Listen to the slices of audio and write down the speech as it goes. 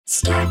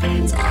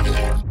Scarpins Audio.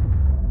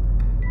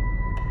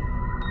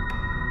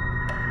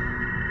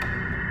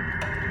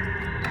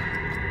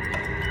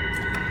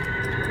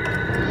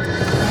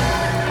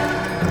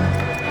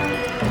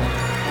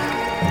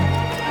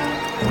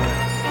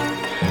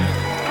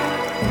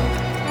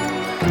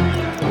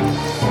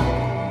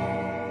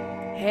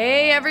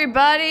 Hey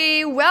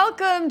everybody,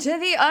 welcome to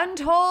the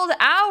Untold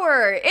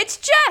Hour. It's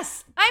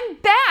Jess. I'm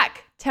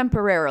back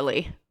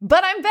temporarily,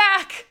 but I'm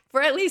back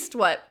for at least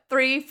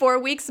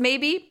 3-4 weeks,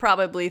 maybe,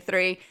 probably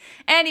 3.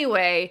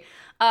 Anyway,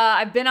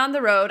 I've been on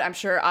the road. I'm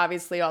sure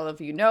obviously all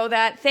of you know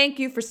that. Thank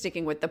you for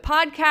sticking with the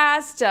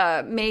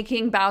podcast,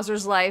 making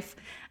Bowser's life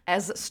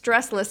as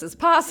stressless as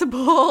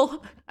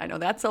possible. I know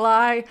that's a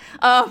lie.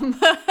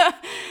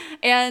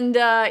 And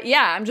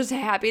I'm just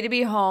happy to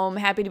be home,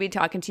 happy to be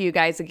talking to you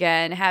guys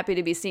again, happy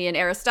to be seeing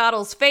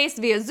Aristotle's face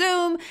via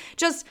Zoom,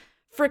 just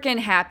freaking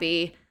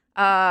happy.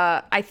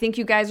 I think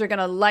you guys are going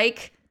to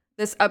like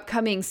this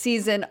upcoming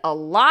season a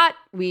lot.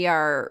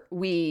 I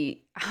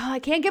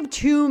can't give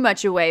too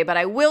much away, but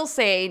I will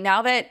say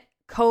now that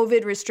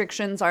COVID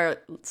restrictions are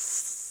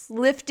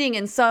lifting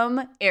in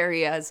some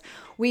areas,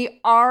 we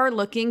are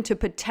looking to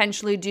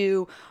potentially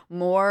do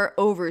more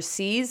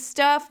overseas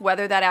stuff.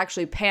 Whether that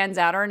actually pans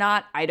out or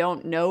not, I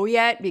don't know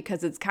yet,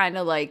 because it's kind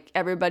of like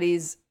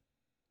everybody's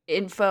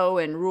info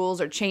and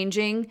rules are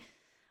changing.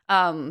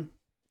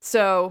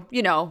 So,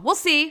 we'll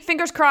see.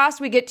 Fingers crossed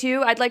we get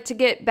to. I'd like to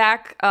get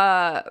back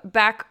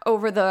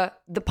over the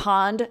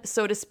pond,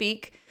 so to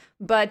speak.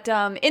 But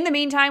in the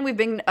meantime, we've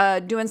been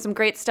doing some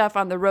great stuff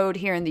on the road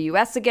here in the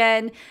U.S.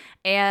 again.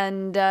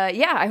 And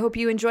I hope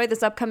you enjoyed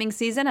this upcoming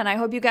season. And I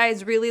hope you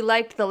guys really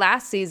liked the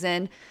last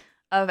season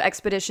of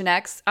Expedition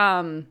X.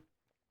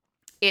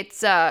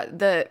 It's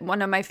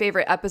one of my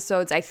favorite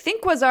episodes, I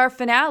think, was our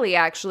finale,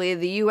 actually,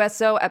 the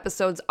USO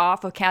episodes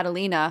off of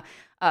Catalina.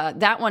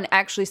 That one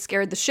actually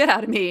scared the shit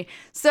out of me.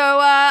 So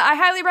I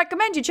highly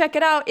recommend you check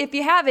it out if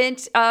you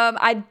haven't.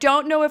 I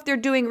don't know if they're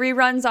doing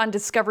reruns on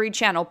Discovery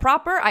Channel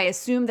proper. I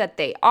assume that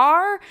they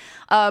are.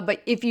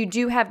 But if you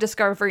do have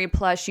Discovery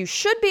Plus, you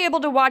should be able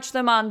to watch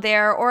them on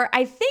there. Or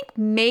I think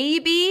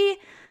maybe,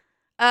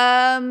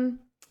 what's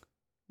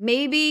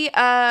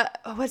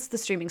the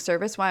streaming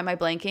service? Why am I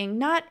blanking?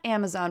 Not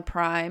Amazon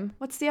Prime.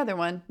 What's the other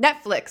one?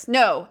 Netflix.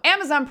 No,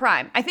 Amazon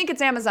Prime. I think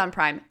it's Amazon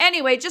Prime.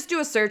 Anyway, just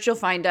do a search. You'll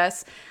find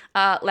us.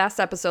 Last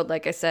episode,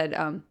 like I said,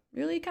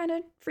 really kind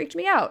of freaked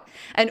me out.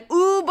 And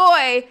ooh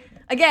boy,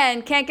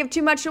 again, can't give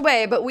too much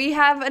away, but we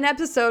have an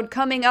episode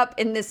coming up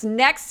in this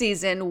next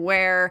season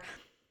where,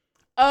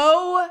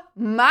 oh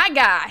my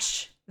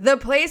gosh, the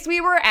place we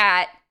were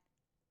at,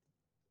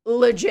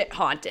 legit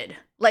haunted.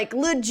 Like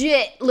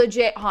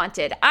legit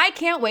haunted. I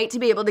can't wait to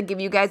be able to give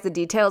you guys the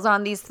details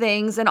on these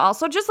things and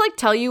also just like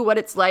tell you what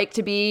it's like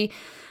to be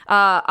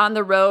on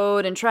the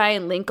road and try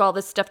and link all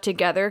this stuff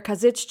together,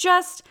 because it's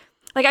just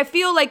like, I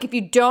feel like if you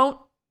don't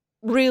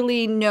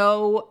really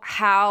know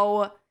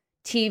how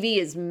TV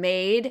is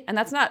made, and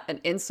that's not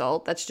an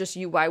insult, that's just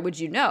you, why would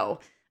you know?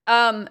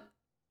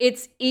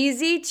 It's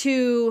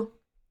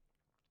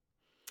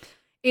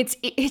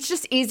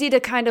just easy to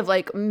kind of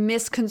like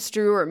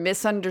misconstrue or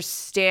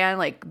misunderstand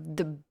like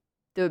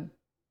the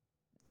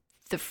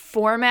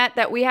format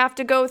that we have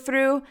to go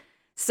through.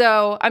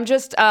 So I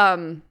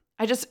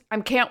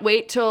can't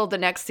wait till the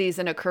next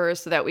season occurs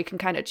so that we can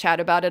kind of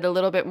chat about it a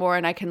little bit more,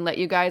 and I can let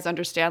you guys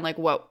understand like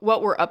what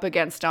we're up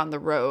against on the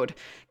road.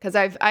 Because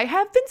I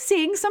have been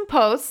seeing some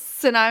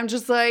posts and I'm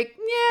just like,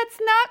 yeah, it's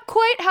not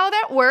quite how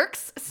that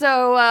works.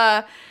 So,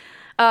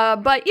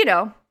 but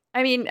I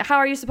mean, how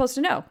are you supposed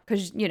to know?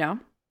 Because, you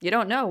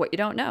don't know what you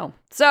don't know.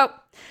 So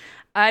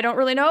I don't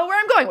really know where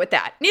I'm going with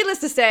that. Needless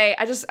to say,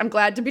 I'm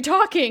glad to be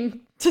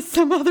talking to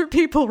some other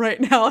people right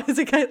now,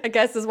 I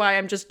guess is why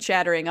I'm just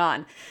chattering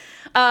on.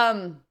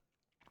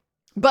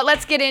 But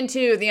let's get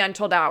into the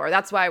Untold Hour.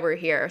 That's why we're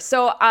here.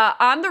 So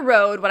on the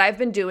road, what I've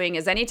been doing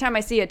is anytime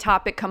I see a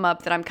topic come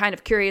up that I'm kind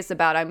of curious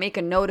about, I make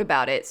a note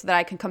about it so that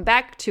I can come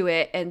back to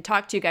it and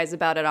talk to you guys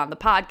about it on the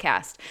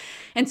podcast.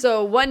 And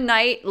so one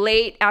night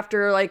late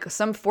after like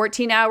some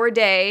 14-hour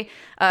day,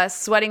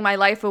 sweating my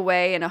life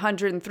away in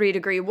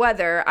 103-degree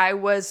weather, I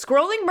was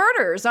scrolling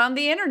murders on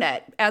the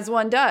internet, as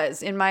one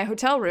does, in my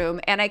hotel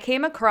room. And I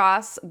came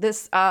across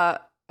this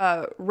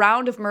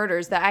round of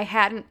murders that I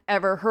hadn't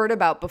ever heard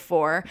about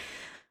before.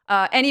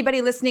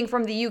 Anybody listening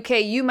from the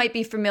UK, you might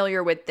be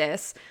familiar with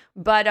this,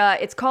 but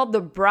it's called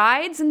the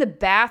Brides in the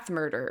Bath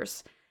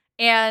murders.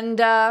 And,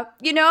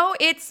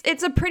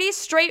 it's a pretty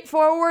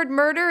straightforward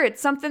murder.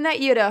 It's something that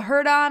you'd have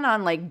heard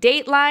on like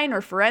Dateline or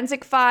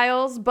Forensic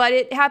Files, but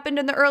it happened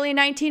in the early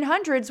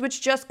 1900s,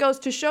 which just goes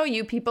to show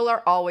you people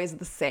are always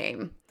the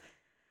same.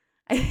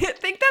 I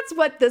think that's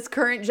what this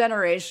current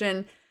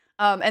generation,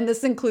 and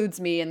this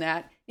includes me in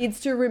that, needs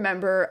to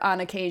remember on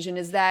occasion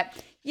is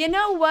that, you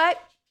know what?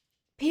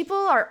 People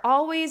are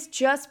always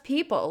just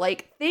people.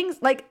 Like things,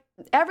 like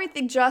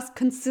everything just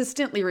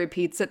consistently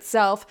repeats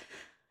itself.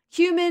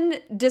 Human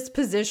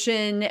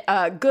disposition,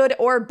 good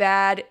or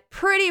bad,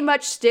 pretty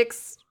much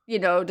sticks,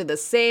 to the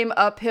same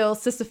uphill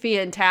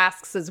Sisyphean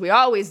tasks as we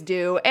always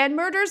do. And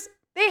murders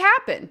they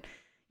happen.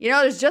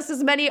 There's just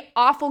as many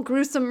awful,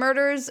 gruesome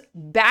murders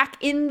back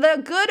in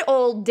the good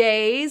old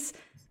days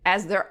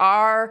as there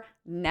are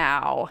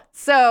now.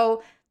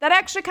 So that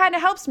actually kind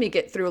of helps me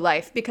get through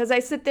life because I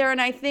sit there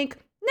and I think,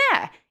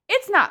 nah,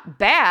 it's not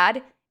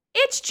bad.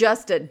 It's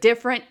just a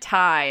different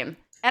time.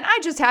 And I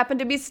just happen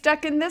to be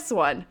stuck in this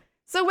one.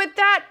 So with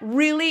that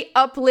really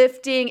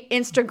uplifting,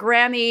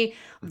 Instagram-y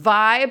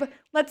vibe,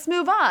 let's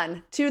move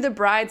on to the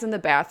Brides in the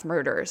Bath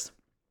murders.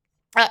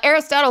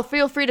 Aristotle,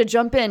 feel free to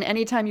jump in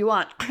anytime you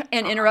want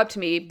and interrupt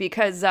me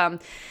because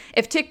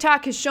if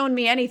TikTok has shown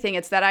me anything,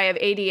 it's that I have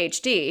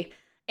ADHD.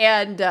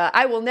 And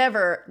I will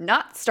never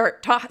not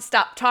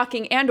stop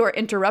talking and or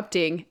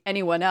interrupting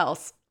anyone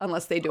else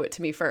unless they do it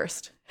to me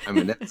first. I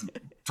mean, that's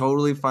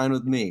totally fine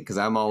with me because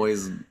I'm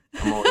always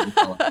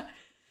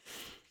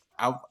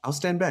I'll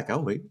stand back.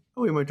 I'll wait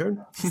my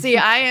turn. See,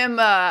 I'm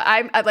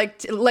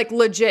like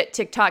legit.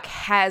 TikTok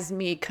has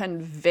me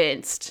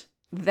convinced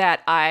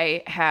that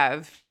I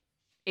have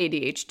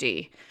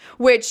ADHD,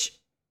 which,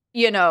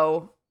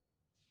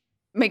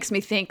 makes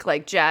me think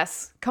like,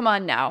 Jess, come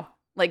on now.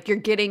 Like you're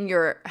getting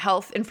your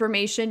health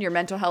information, your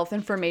mental health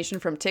information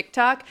from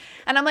TikTok.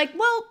 And I'm like,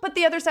 well, but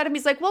the other side of me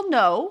is like, well,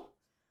 no,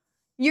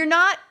 you're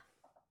not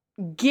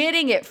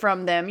getting it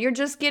from them. You're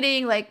just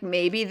getting like,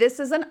 maybe this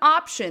is an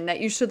option that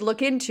you should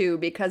look into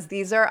because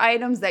these are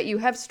items that you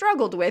have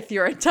struggled with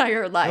your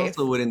entire life. I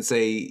also wouldn't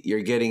say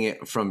you're getting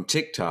it from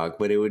TikTok,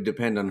 but it would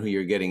depend on who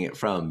you're getting it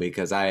from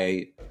because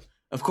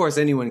of course,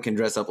 anyone can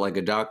dress up like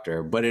a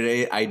doctor, but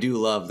I do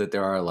love that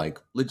there are like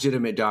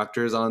legitimate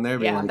doctors on there.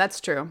 Yeah, like,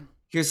 that's true.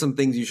 Here's some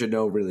things you should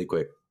know really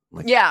quick.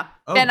 Like, yeah.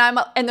 Oh.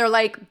 And they're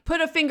like,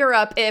 put a finger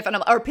up if,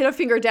 or put a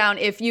finger down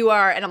if you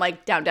are, and I'm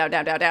like, down.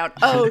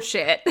 Oh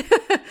shit.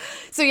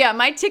 So yeah,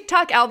 my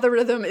TikTok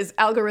algorithm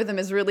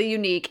is really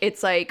unique.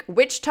 It's like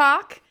witch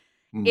talk.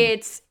 Mm.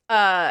 It's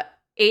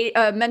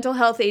mental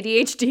health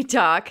ADHD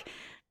talk.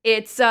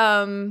 It's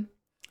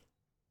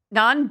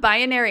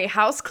non-binary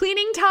house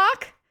cleaning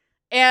talk.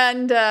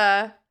 And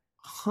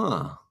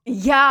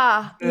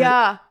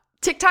yeah.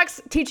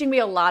 TikTok's teaching me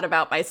a lot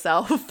about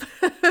myself.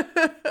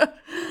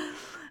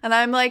 And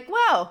I'm like,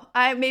 wow,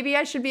 maybe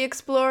I should be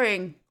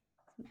exploring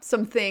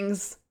some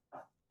things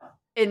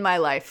in my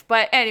life.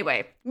 But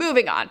anyway,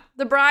 moving on.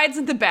 The Brides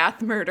in the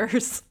Bath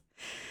murders.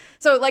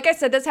 So like I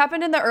said, this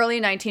happened in the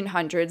early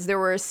 1900s. There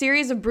were a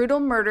series of brutal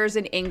murders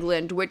in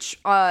England, which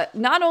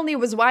not only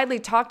was widely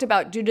talked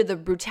about due to the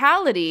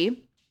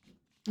brutality,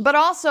 but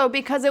also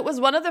because it was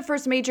one of the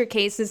first major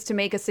cases to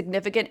make a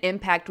significant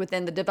impact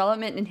within the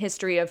development and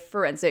history of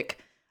forensic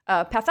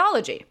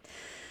pathology.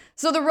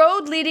 So the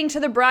road leading to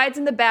the Brides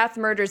in the Bath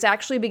murders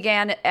actually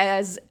began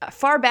as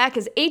far back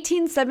as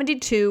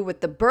 1872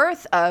 with the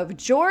birth of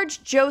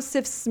George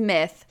Joseph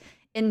Smith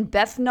in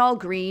Bethnal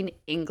Green,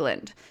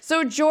 England.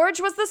 So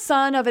George was the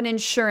son of an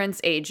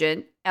insurance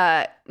agent.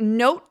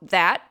 Note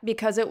that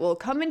because it will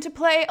come into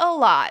play a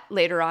lot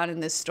later on in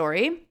this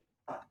story.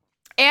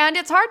 And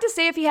it's hard to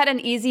say if he had an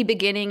easy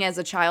beginning as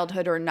a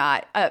childhood or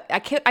not. I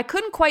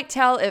couldn't quite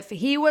tell if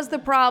he was the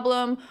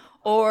problem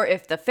or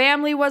if the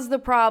family was the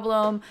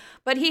problem,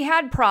 but he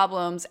had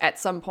problems at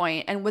some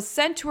point and was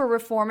sent to a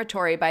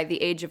reformatory by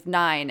the age of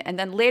 9. And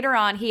then later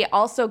on, he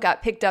also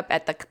got picked up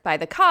by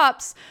the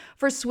cops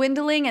for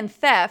swindling and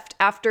theft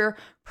after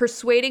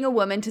persuading a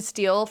woman to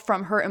steal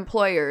from her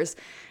employers.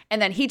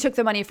 And then he took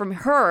the money from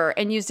her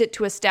and used it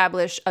to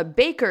establish a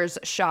baker's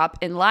shop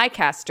in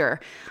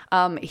Leicester.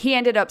 He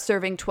ended up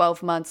serving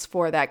 12 months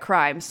for that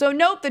crime. So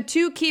note the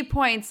two key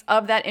points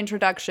of that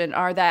introduction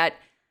are that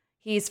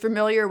he's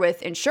familiar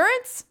with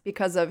insurance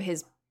because of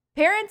his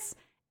parents,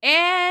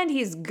 and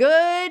he's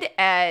good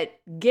at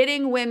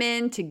getting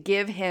women to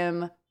give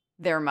him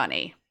their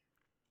money.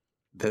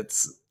 That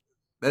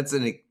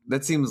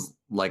seems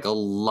like a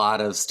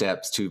lot of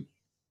steps to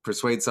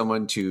persuade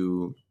someone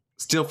to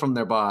steal from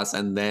their boss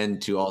and then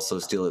to also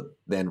steal it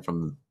then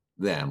from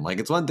them. Like,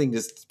 it's one thing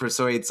to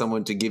persuade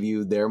someone to give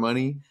you their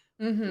money.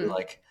 Mm-hmm.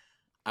 Like,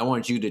 I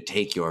want you to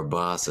take your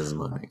boss's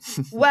money.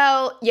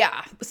 Well,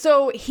 yeah.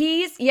 So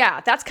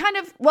that's kind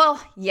of,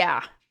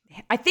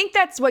 I think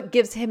that's what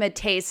gives him a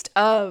taste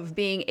of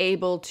being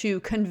able to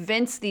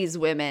convince these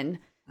women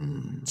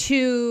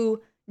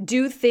to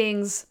do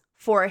things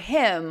for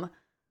him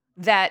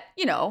that,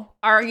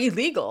 are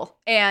illegal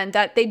and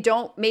that they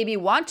don't maybe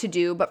want to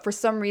do, but for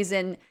some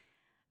reason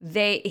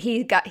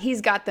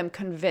he's got them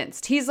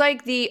convinced. He's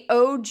like the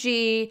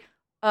OG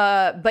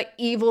but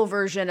evil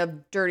version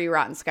of Dirty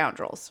Rotten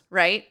Scoundrels,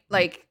 right?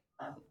 Like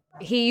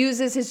he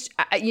uses his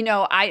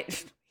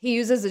he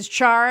uses his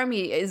charm,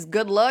 his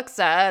good looks.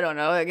 I don't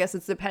know. I guess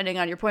it's depending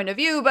on your point of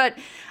view, but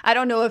I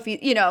don't know if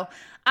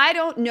I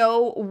don't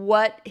know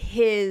what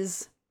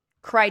his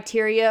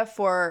criteria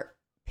for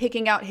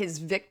picking out his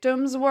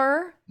victims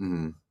were.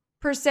 Mm-hmm.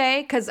 Per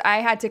se, because I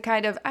had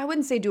to I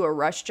wouldn't say do a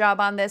rush job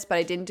on this, but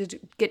I didn't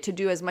get to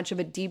do as much of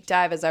a deep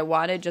dive as I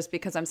wanted just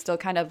because I'm still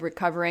kind of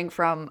recovering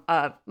from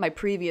my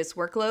previous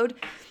workload.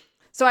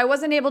 So I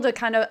wasn't able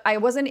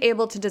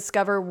to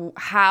discover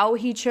how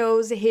he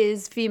chose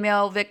his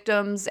female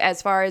victims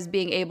as far as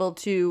being able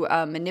to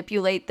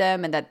manipulate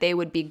them and that they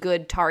would be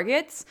good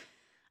targets.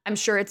 I'm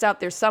sure it's out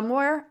there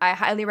somewhere. I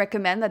highly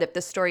recommend that if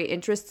the story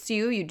interests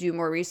you, you do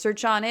more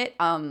research on it.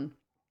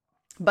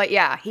 But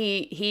yeah,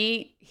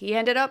 he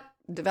ended up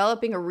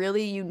developing a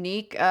really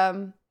unique,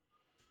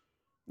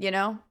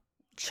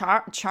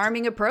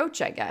 charming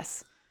approach, I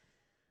guess.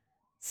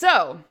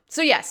 So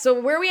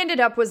where we ended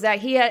up was that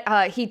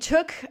he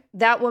took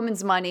that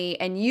woman's money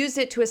and used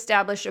it to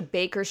establish a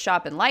baker's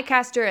shop in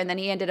Leicester, and then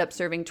he ended up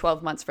serving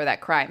 12 months for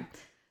that crime.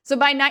 So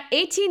by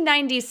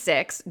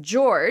 1896,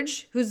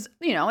 George, who's,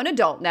 an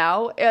adult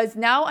now, is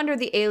now under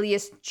the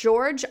alias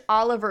George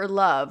Oliver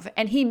Love,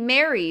 and he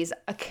marries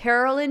a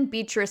Carolyn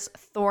Beatrice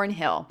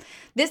Thornhill.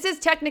 This is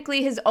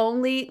technically his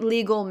only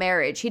legal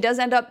marriage. He does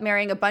end up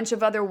marrying a bunch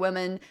of other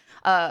women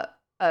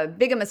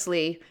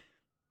bigamously,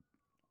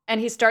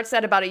 and he starts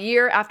that about a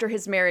year after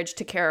his marriage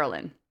to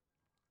Carolyn.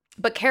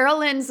 But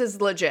Carolyn's is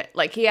legit.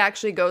 Like, he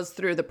actually goes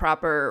through the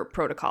proper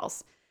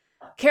protocols.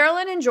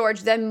 Carolyn and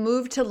George then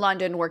move to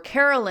London, where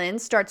Carolyn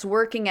starts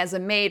working as a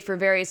maid for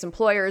various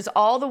employers,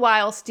 all the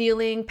while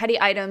stealing petty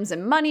items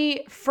and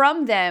money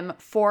from them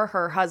for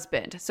her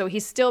husband. So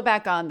he's still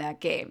back on that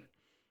game.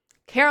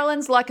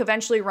 Carolyn's luck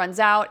eventually runs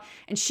out,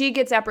 and she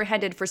gets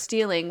apprehended for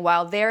stealing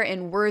while they're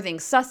in Worthing,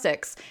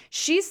 Sussex.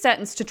 She's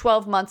sentenced to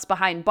 12 months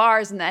behind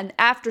bars, and then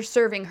after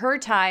serving her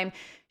time,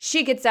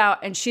 she gets out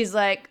and she's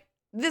like,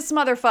 this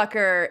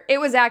motherfucker, it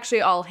was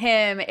actually all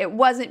him. It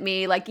wasn't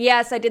me. Like,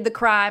 yes, I did the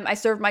crime. I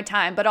served my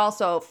time, but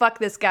also fuck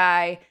this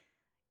guy.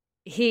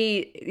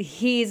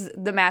 He's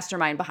the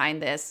mastermind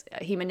behind this.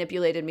 He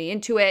manipulated me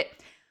into it.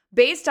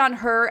 Based on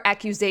her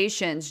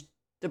accusations,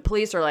 the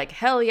police are like,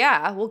 hell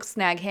yeah, we'll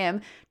snag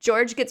him.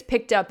 George gets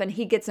picked up and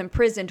he gets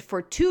imprisoned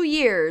for 2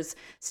 years,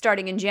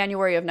 starting in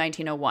January of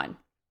 1901.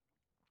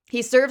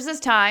 He serves his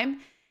time.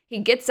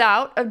 He gets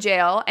out of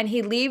jail and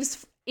he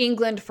leaves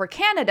England for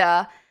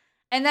Canada.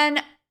 And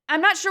then I'm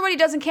not sure what he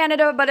does in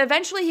Canada, but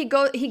eventually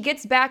he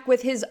gets back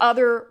with his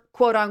other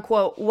quote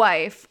unquote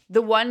wife,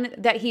 the one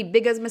that he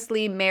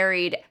bigamously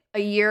married a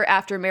year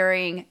after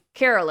marrying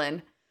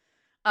Carolyn.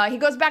 He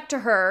goes back to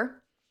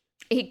her.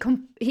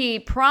 He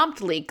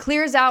promptly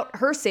clears out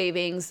her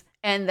savings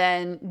and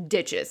then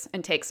ditches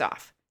and takes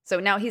off. So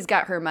now he's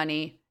got her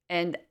money,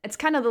 and it's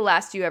kind of the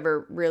last you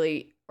ever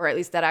really, or at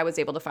least that I was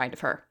able to find of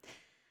her.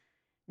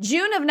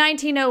 June of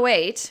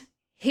 1908,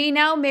 he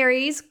now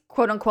marries,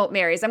 quote unquote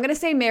marries. I'm going to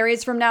say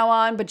marries from now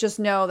on, but just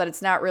know that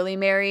it's not really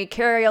marry.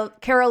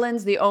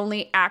 Carolyn's the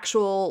only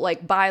actual,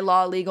 like, by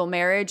law legal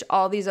marriage.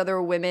 All these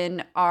other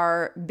women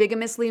are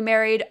bigamously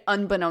married,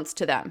 unbeknownst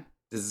to them.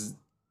 Does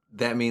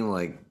that mean,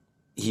 like,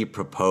 he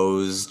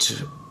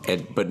proposed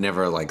but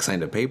never, like,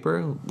 signed a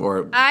paper?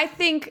 Or I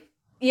think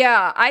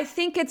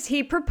it's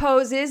he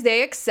proposes,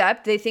 they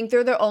accept, they think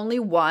they're the only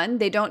one,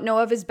 they don't know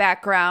of his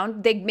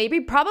background, they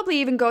probably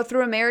even go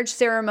through a marriage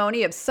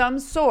ceremony of some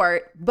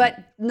sort, but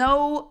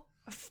no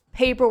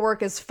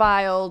paperwork is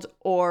filed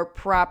or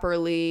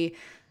properly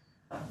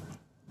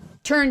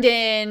turned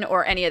in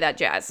or any of that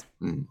jazz.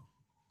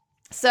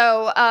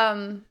 So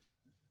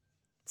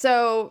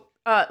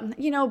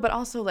but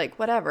also, like,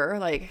 whatever,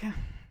 like,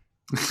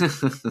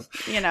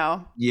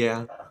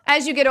 yeah.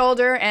 As you get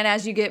older and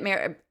as you get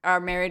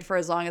married for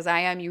as long as I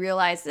am, you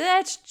realize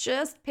that's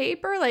just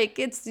paper. Like,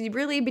 it's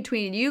really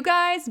between you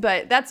guys,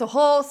 but that's a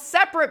whole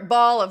separate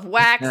ball of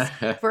wax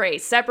for a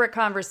separate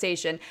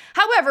conversation.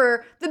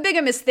 However, the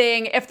bigamist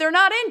thing, if they're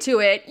not into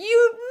it,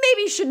 you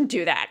maybe shouldn't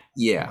do that.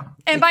 Yeah.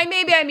 And by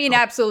maybe, I mean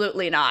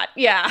absolutely not.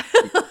 Yeah.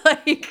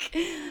 Like,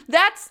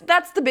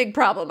 that's the big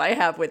problem I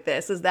have with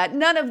this, is that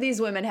none of these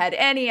women had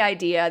any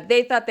idea.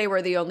 They thought they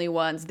were the only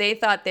ones. They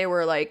thought they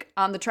were, like,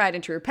 on the tried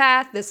and true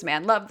path. This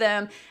man loved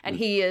them, and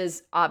he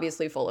is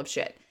obviously full of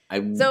shit.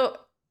 I feel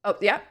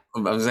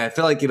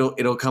like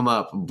it'll come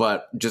up,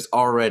 but just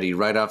already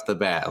right off the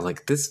bat,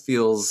 like, this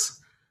feels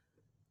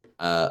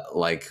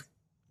like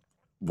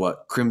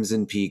what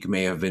Crimson Peak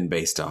may have been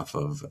based off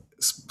of.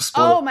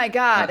 Oh my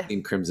God.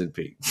 In Crimson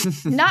Peak.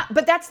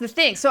 But that's the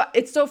thing. So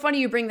it's so funny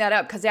you bring that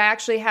up, because I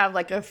actually have,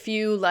 like, a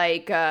few,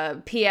 like,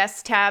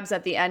 PS tabs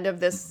at the end of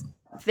this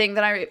thing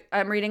that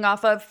I'm reading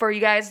off of for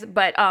you guys.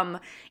 But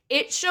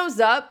it shows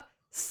up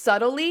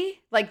subtly,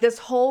 like, this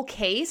whole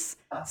case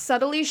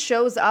subtly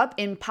shows up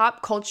in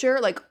pop culture,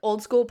 like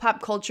old school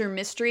pop culture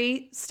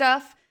mystery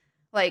stuff,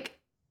 like,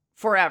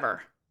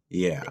 forever.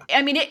 Yeah.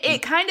 I mean,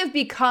 it kind of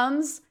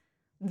becomes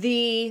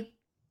the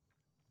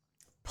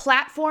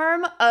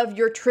platform of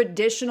your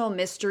traditional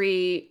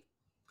mystery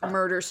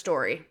murder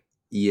story.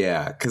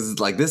 Yeah, because,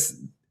 like,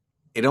 this,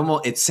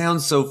 it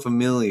sounds so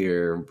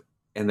familiar,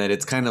 and that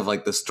it's kind of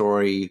like the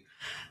story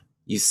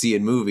you see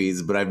in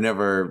movies, but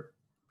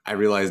I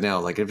realize now,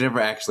 like, I've never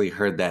actually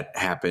heard that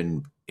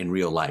happen in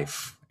real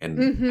life.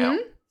 And now,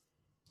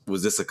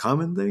 was this a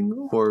common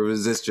thing, or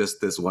was this just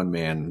this one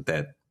man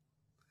that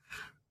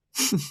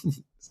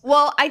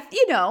Well,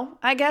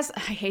 I guess I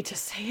hate to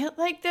say it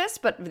like this,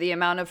 but the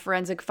amount of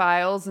forensic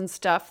files and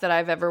stuff that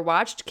I've ever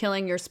watched,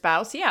 killing your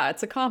spouse, yeah,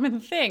 it's a common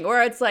thing.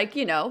 Or it's like,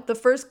 the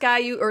first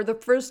guy or the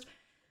first,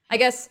 I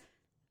guess,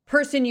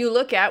 person you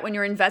look at when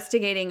you're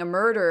investigating a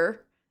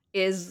murder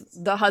is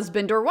the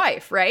husband or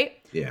wife, right?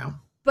 Yeah.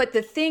 But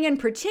the thing in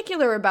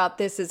particular about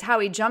this is how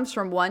he jumps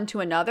from one to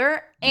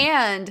another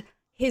and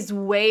his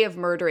way of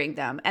murdering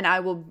them. And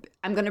I'm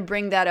going to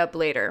bring that up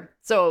later.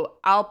 So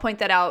I'll point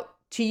that out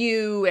to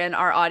you and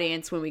our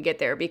audience when we get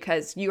there,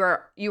 because you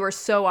are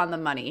so on the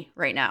money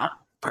right now.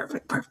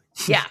 Perfect.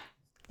 Yeah.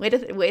 Way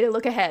to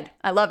look ahead.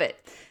 I love it.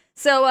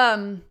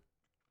 So,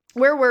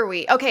 where were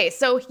we? Okay,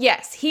 so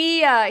yes,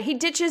 he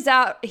ditches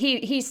out.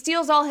 He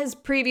steals all his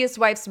previous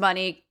wife's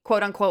money,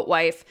 quote unquote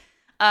wife,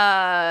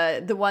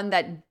 the one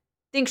that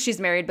thinks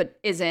she's married but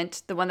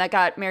isn't, the one that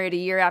got married a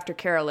year after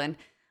Carolyn,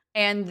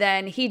 and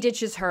then he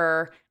ditches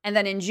her. And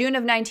then in June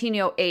of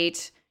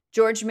 1908,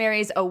 George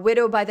marries a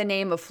widow by the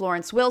name of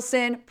Florence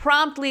Wilson,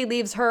 promptly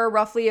leaves her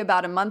roughly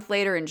about a month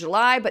later in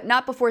July, but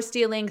not before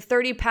stealing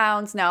 30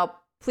 pounds. Now,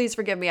 please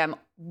forgive me, I'm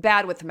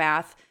bad with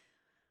math,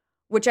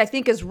 which I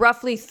think is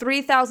roughly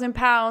 3,000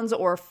 pounds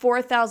or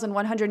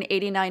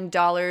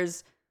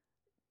 $4,189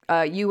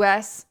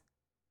 US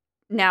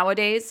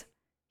nowadays.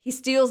 He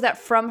steals that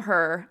from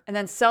her and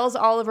then sells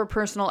all of her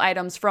personal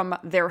items from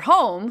their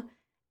home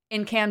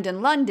in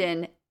Camden,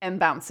 London, and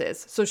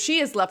bounces. So she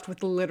is left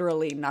with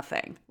literally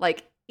nothing.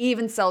 Like,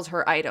 even sells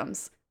her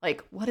items.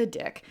 Like, what a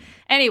dick.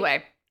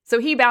 Anyway, so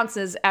he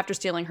bounces after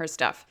stealing her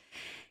stuff.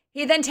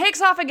 He then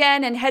takes off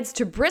again and heads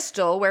to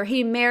Bristol, where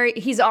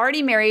he's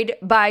already married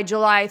by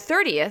July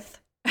 30th,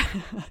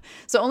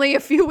 so only a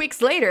few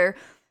weeks later,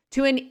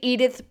 to an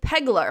Edith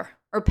Peglar,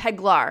 or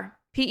Peglar,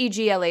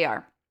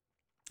 Peglar.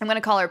 I'm going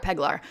to call her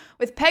Peglar.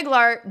 With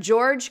Peglar,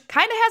 George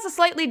kind of has a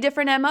slightly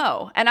different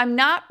MO, and I'm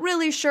not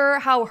really sure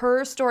how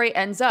her story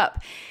ends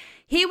up.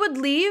 He would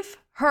leave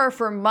her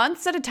for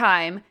months at a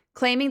time,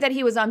 claiming that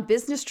he was on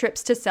business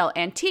trips to sell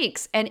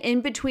antiques, and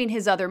in between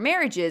his other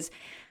marriages,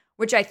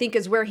 which I think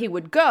is where he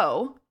would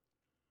go,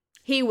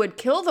 he would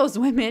kill those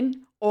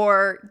women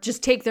or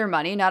just take their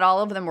money. Not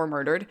all of them were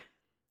murdered.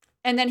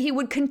 And then he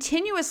would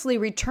continuously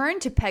return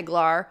to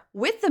Peglar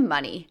with the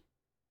money.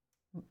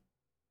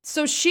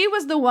 So she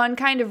was the one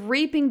kind of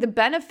reaping the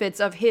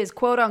benefits of his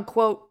quote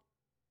unquote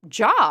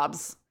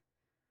jobs.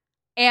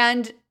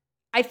 And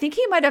I think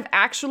he might have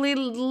actually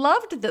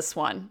loved this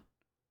one.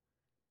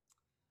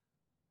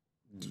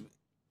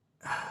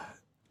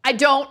 I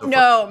don't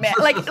know, man.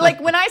 Like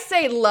when I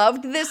say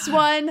loved this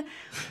one,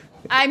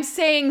 I'm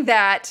saying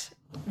that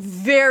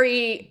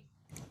very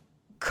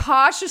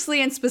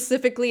cautiously and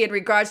specifically in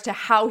regards to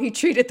how he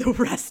treated the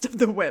rest of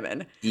the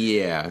women.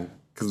 Yeah,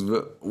 because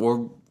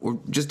we're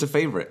just a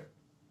favorite.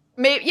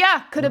 Maybe,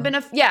 yeah, could have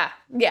been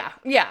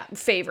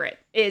favorite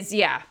is,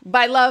 yeah.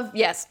 By love,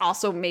 yes,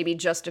 also maybe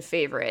just a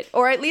favorite.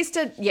 Or at least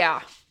Or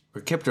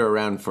kept her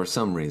around for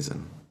some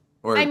reason.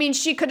 Or I mean,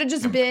 she could have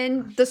just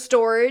been the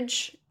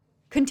storage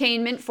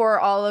containment for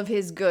all of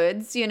his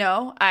goods, you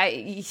got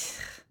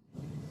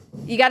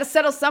to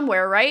settle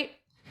somewhere, right?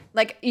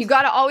 Like, you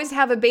got to always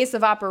have a base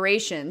of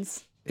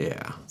operations.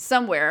 Yeah.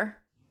 Somewhere.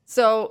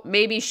 So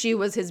maybe she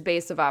was his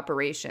base of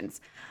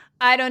operations.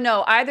 I don't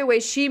know. Either way,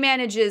 she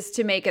manages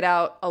to make it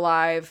out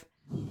alive.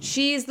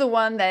 She's the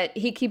one that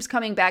he keeps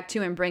coming back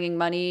to and bringing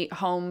money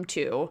home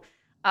to.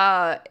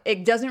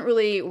 It doesn't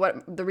really,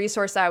 what the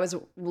resource I was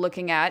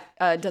looking at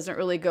doesn't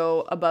really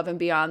go above and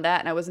beyond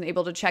that, and I wasn't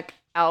able to check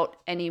out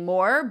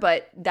anymore,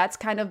 but that's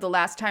kind of the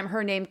last time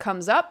her name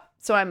comes up,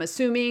 so I'm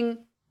assuming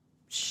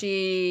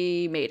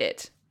she made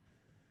it.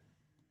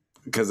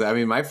 Because, I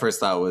mean, my first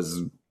thought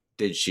was,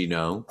 did she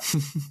know?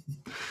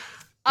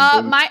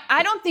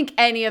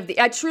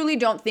 I truly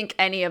don't think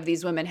any of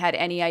these women had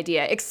any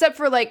idea, except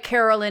for like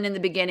Carolyn in the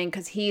beginning,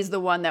 because he's the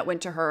one that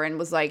went to her and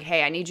was like,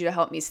 hey, I need you to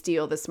help me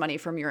steal this money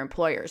from your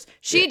employers.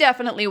 She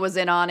definitely was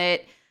in on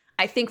it.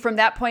 I think from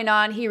that point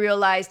on, he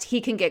realized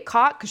he can get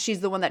caught because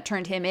she's the one that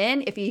turned him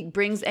in if he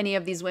brings any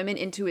of these women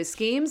into his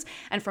schemes.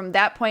 And from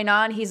that point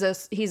on, he's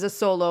a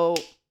solo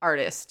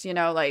artist,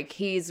 like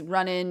he's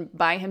running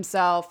by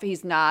himself.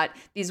 He's not,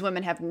 these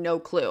women have no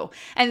clue.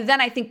 And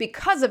then I think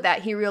because of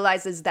that, he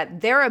realizes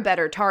that they're a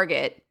better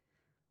target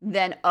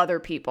than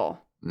other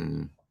people.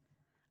 Mm.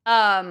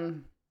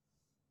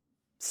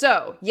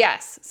 So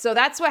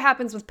that's what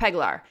happens with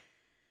Peglar.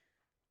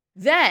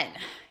 Then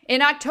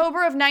in October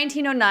of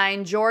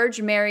 1909,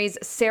 George marries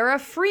Sarah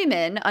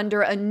Freeman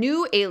under a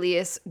new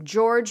alias,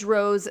 George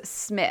Rose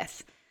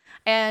Smith.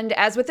 And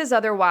as with his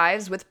other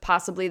wives, with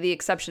possibly the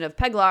exception of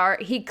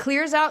Peglar, he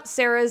clears out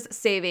Sarah's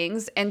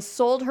savings and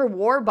sold her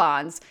war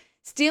bonds,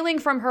 stealing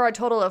from her a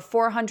total of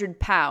 400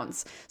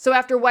 pounds. So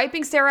after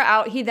wiping Sarah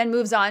out, he then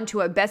moves on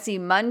to a Bessie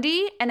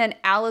Mundy and an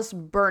Alice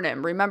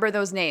Burnham. Remember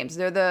those names.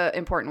 They're the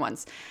important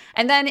ones.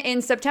 And then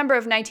in September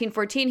of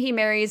 1914, he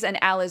marries an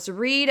Alice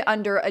Reed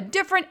under a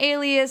different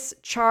alias,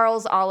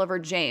 Charles Oliver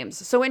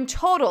James. So in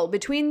total,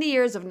 between the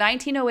years of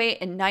 1908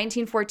 and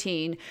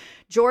 1914,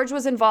 George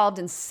was involved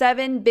in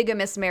 7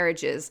 bigamous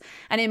marriages.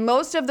 And in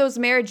most of those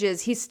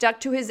marriages, he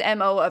stuck to his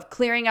MO of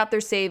clearing out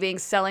their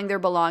savings, selling their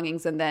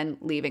belongings, and then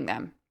leaving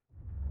them.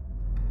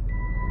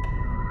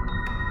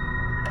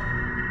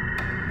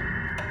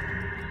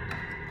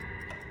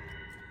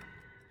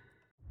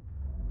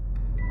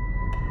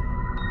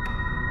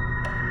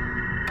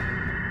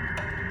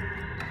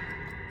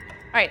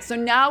 All right, so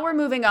now we're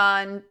moving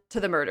on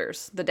to the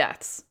murders, the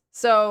deaths.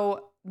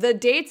 So the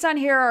dates on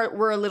here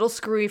were a little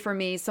screwy for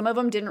me. Some of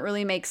them didn't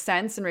really make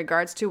sense in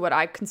regards to what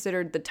I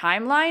considered the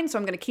timeline, so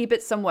I'm going to keep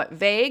it somewhat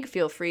vague.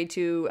 Feel free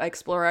to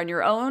explore on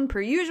your own,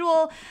 per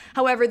usual.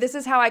 However, this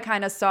is how I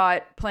kind of saw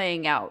it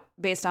playing out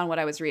based on what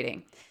I was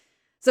reading.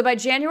 So by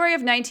January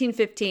of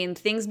 1915,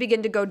 things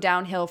begin to go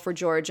downhill for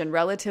George and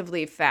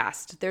relatively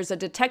fast. There's a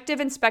Detective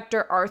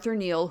Inspector, Arthur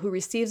Neal, who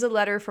receives a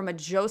letter from a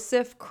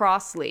Joseph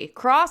Crossley.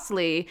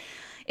 Crossley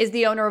is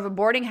the owner of a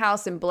boarding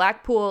house in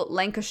Blackpool,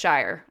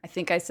 Lancashire. I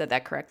think I said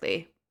that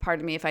correctly.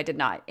 Pardon me if I did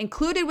not.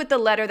 Included with the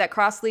letter that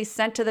Crossley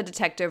sent to the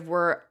detective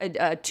were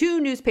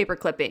 2 newspaper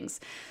clippings.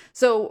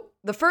 So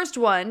the first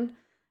one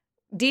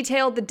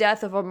detailed the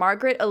death of a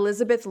Margaret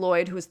Elizabeth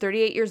Lloyd, who was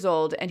 38 years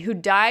old, and who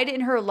died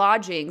in her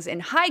lodgings in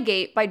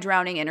Highgate by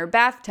drowning in her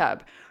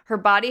bathtub. Her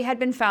body had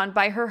been found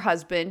by her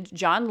husband,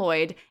 John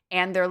Lloyd,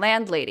 and their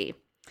landlady.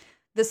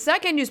 The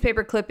second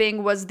newspaper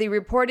clipping was the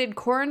reported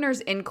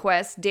coroner's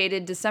inquest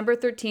dated December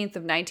 13th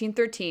of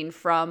 1913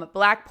 from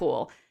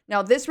Blackpool.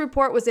 Now, this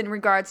report was in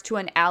regards to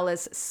an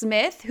Alice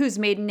Smith, whose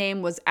maiden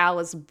name was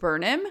Alice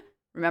Burnham.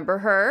 Remember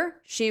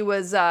her? She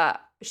was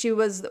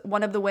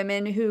one of the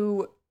women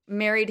who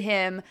married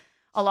him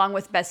along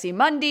with Bessie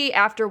Mundy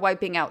after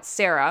wiping out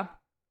Sarah.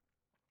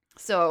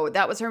 So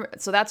that's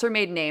her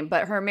maiden name,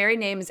 but her married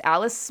name is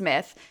Alice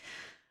Smith.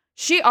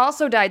 She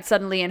also died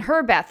suddenly in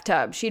her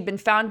bathtub. She'd been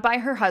found by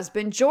her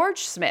husband, George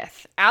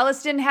Smith.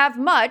 Alice didn't have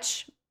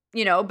much,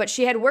 but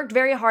she had worked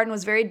very hard and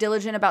was very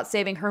diligent about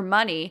saving her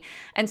money.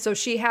 And so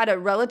she had a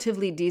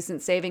relatively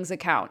decent savings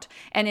account.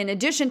 And in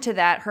addition to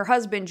that, her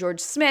husband,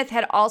 George Smith,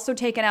 had also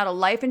taken out a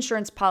life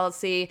insurance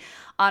policy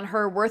on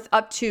her worth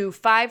up to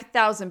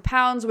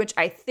 £5,000, which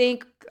I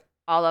think,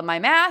 all of my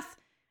math,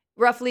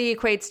 roughly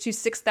equates to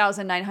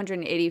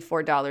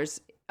 $6,984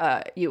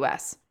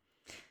 US.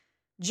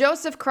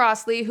 Joseph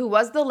Crossley, who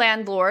was the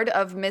landlord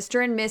of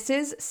Mr. and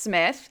Mrs.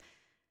 Smith,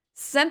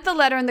 sent the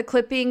letter and the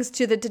clippings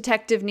to the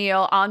Detective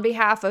Neal on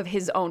behalf of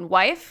his own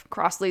wife,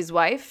 Crossley's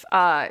wife.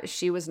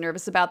 She was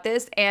nervous about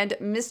this. And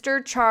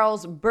Mr.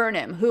 Charles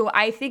Burnham, who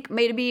I think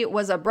maybe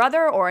was a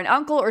brother or an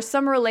uncle or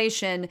some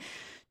relation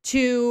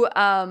to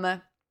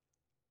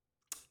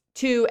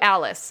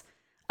Alice.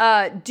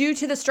 Due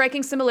to the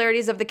striking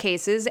similarities of the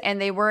cases,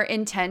 and they were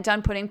intent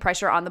on putting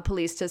pressure on the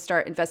police to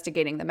start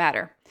investigating the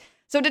matter.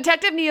 So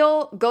Detective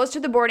Neal goes to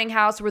the boarding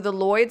house where the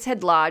Lloyds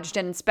had lodged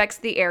and inspects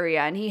the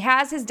area, and he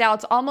has his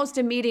doubts almost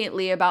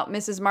immediately about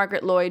Mrs.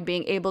 Margaret Lloyd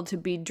being able to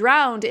be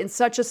drowned in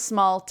such a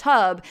small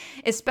tub,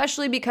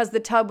 especially because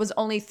the tub was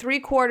only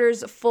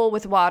 3/4 full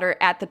with water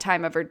at the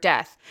time of her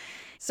death.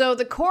 So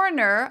the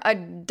coroner,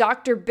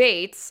 Dr.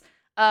 Bates,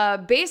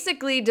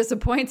 basically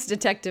disappoints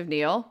Detective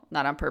Neal,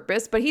 not on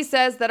purpose, but he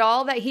says that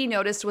all that he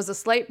noticed was a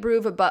slight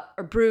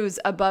bruise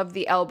above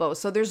the elbow.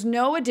 So there's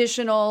no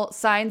additional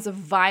signs of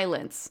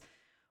violence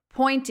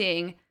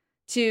pointing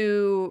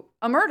to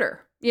a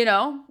murder,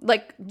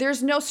 like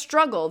there's no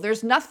struggle,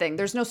 there's nothing,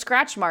 there's no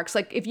scratch marks.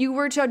 Like if you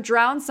were to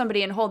drown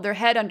somebody and hold their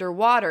head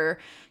underwater,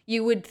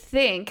 you would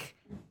think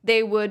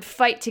they would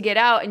fight to get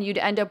out and you'd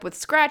end up with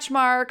scratch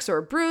marks or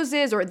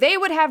bruises, or they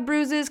would have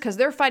bruises because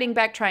they're fighting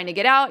back trying to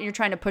get out and you're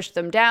trying to push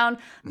them down.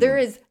 There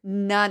is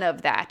none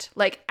of that,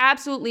 like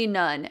absolutely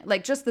none.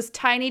 Like just this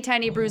tiny,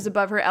 tiny bruise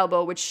above her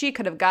elbow, which she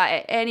could have got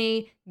at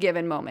any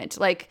given moment.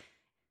 Like,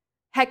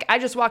 heck, I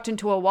just walked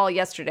into a wall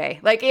yesterday.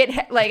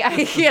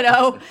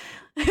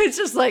 It's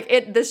just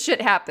like this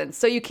shit happens.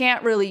 So you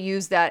can't really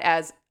use that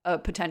as a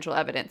potential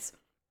evidence.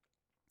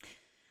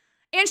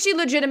 And she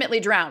legitimately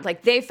drowned.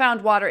 Like they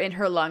found water in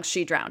her lungs.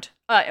 She drowned.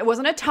 It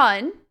wasn't a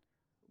ton,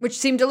 which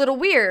seemed a little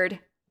weird,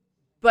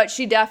 but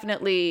she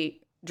definitely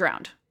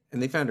drowned.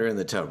 And they found her in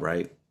the tub,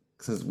 right?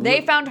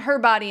 They found her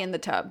body in the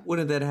tub.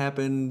 Wouldn't that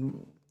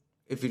happen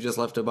if you just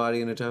left a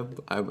body in a tub?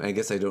 I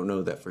guess I don't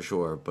know that for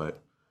sure,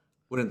 but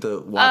wouldn't the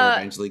water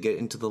eventually get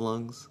into the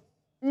lungs?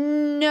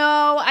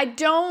 No, I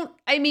don't.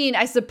 I mean,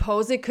 I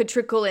suppose it could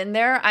trickle in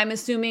there. I'm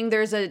assuming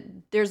there's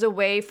a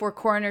way for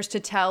coroners to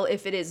tell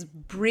if it is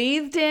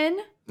breathed in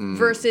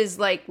versus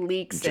like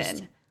leaks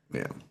in.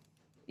 Yeah.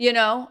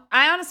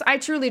 I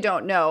truly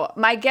don't know.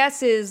 My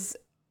guess is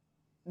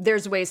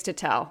there's ways to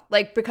tell.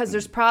 Like because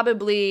there's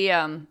probably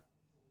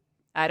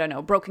I don't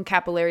know, broken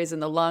capillaries in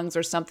the lungs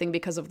or something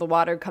because of the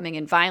water coming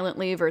in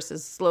violently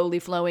versus slowly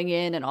flowing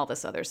in and all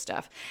this other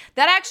stuff.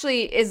 That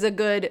actually is a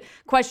good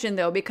question,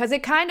 though, because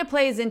it kind of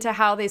plays into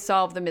how they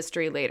solve the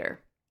mystery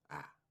later.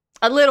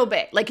 A little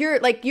bit.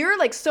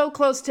 You're so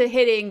close to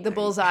hitting the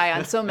bullseye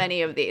on so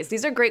many of these.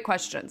 These are great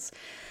questions.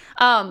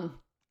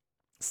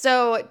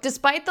 So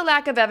despite the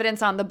lack of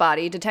evidence on the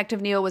body,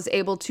 Detective Neal was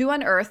able to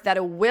unearth that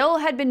a will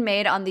had been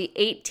made on the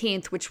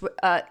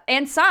 18th,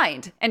 and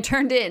signed and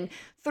turned in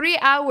 3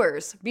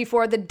 hours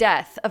before the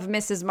death of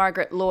Mrs.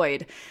 Margaret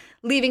Lloyd,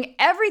 leaving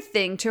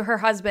everything to her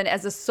husband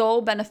as a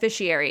sole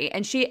beneficiary.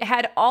 And she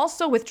had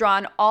also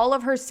withdrawn all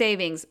of her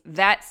savings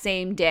that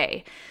same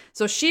day.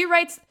 So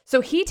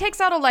he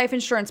takes out a life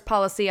insurance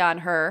policy on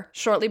her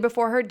shortly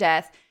before her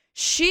death.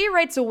 She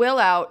writes a will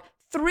out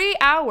 3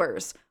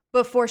 hours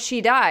before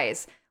she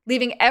dies,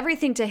 leaving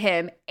everything to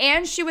him,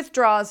 and she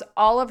withdraws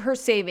all of her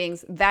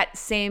savings that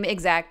same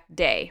exact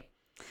day.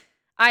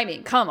 I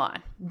mean, come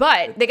on.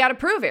 But they got to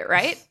prove it,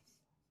 right?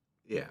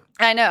 Yeah.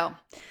 I know.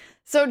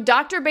 So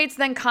Dr. Bates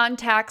then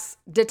contacts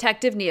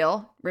Detective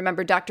Neal.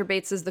 Remember, Dr.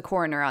 Bates is the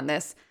coroner on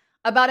this,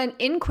 about an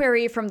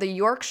inquiry from the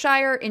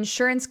Yorkshire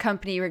Insurance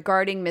Company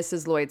regarding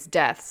Mrs. Lloyd's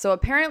death. So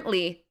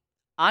apparently,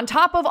 on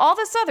top of all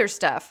this other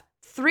stuff,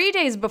 3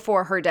 days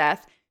before her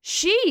death,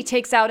 she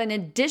takes out an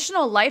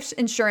additional life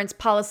insurance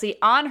policy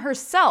on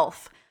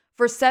herself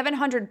for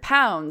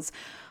 £700,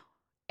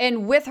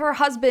 and with her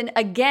husband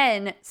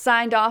again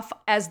signed off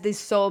as the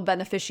sole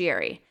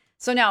beneficiary.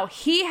 So now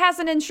he has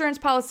an insurance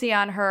policy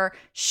on her.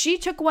 She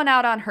took one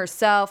out on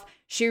herself.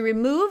 She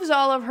removes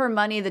all of her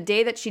money the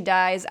day that she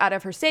dies out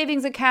of her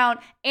savings account,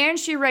 and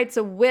she writes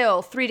a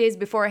will 3 days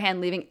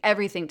beforehand, leaving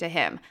everything to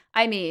him.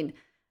 I mean,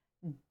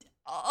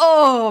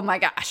 oh my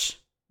gosh.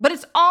 But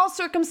it's all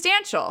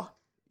circumstantial.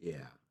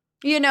 Yeah.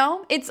 You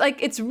know, it's like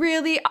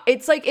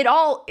it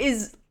all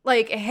is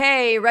like,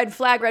 hey, red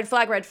flag, red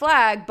flag, red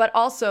flag. But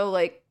also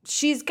like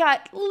she's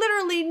got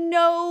literally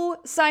no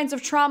signs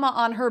of trauma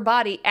on her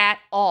body at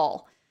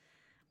all.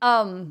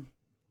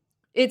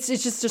 It's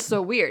just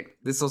so weird.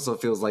 This also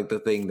feels like the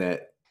thing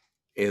that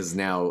is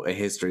now a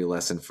history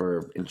lesson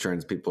for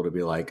insurance people to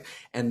be like,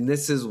 and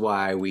this is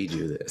why we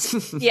do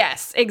this.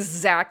 Yes,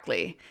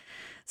 exactly.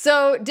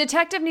 So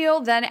Detective Neal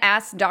then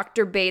asked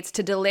Dr. Bates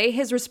to delay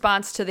his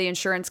response to the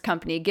insurance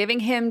company, giving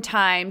him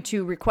time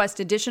to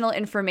request additional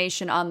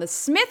information on the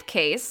Smith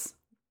case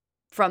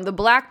from the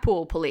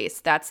Blackpool police.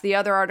 That's the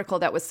other article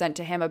that was sent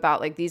to him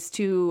about like these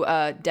two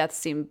deaths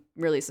seem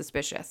really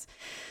suspicious.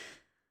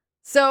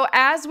 So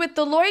as with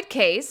the Lloyd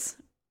case,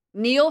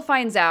 Neal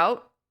finds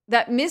out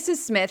that Mrs.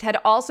 Smith had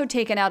also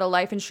taken out a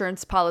life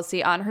insurance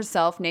policy on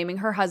herself, naming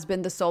her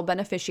husband the sole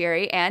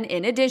beneficiary. And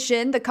in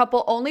addition, the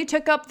couple only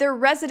took up their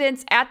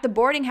residence at the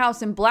boarding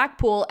house in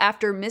Blackpool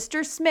after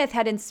Mr. Smith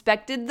had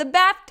inspected the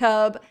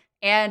bathtub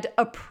and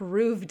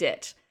approved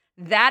it.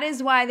 That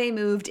is why they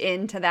moved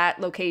into that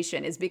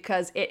location, is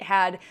because it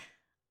had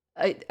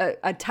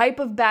a type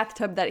of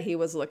bathtub that he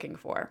was looking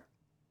for.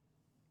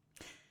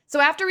 So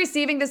after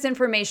receiving this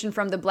information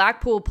from the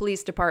Blackpool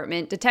Police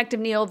Department, Detective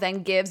Neal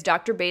then gives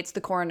Dr. Bates,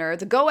 the coroner,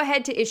 the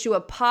go-ahead to issue a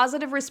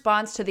positive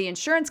response to the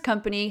insurance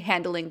company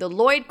handling the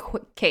Lloyd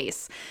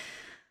case.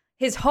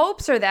 His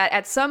hopes are that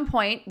at some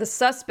point, the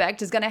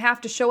suspect is going to have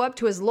to show up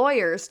to his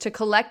lawyers to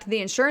collect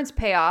the insurance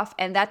payoff,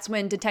 and that's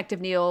when Detective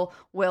Neal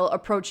will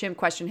approach him,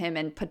 question him,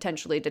 and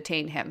potentially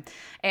detain him.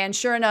 And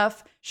sure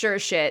enough, sure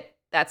as shit,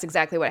 that's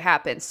exactly what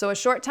happened. So a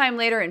short time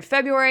later in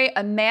February,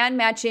 a man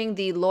matching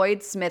the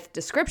Lloyd Smith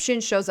description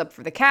shows up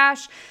for the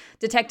cash.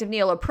 Detective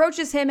Neal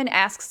approaches him and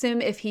asks him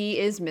if he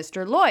is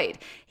Mr. Lloyd.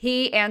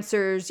 He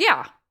answers,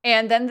 yeah.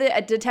 And then the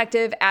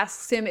detective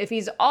asks him if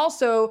he's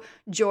also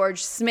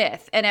George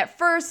Smith. And at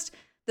first,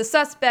 the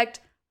suspect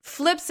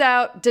flips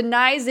out,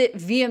 denies it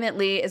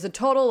vehemently, is a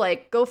total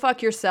like, go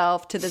fuck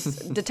yourself to this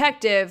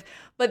detective.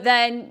 But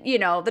then, you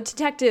know, the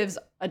detective's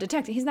a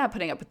detective. He's not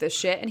putting up with this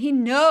shit. And he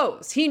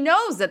knows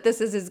that this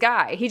is his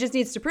guy. He just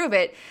needs to prove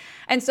it.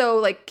 And so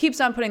like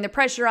keeps on putting the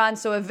pressure on.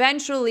 So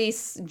eventually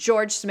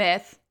George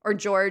Smith or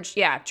George,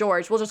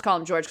 George, we'll just call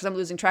him George because I'm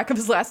losing track of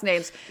his last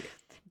names.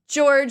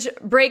 George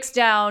breaks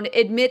down,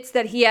 admits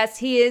that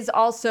he is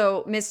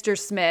also Mr.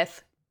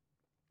 Smith.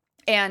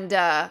 And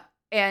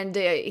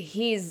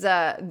he's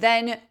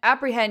then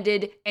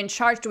apprehended and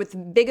charged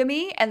with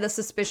bigamy and the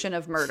suspicion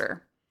of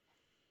murder.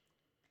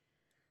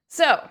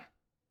 So,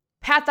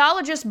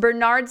 pathologist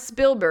Bernard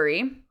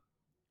Spilbury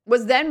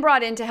was then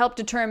brought in to help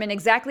determine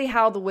exactly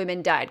how the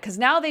women died. Because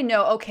now they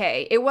know,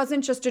 okay, it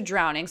wasn't just a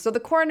drowning. So the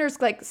coroner's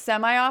like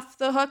semi off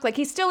the hook. Like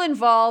he's still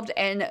involved,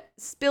 and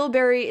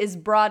Spilbury is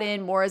brought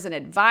in more as an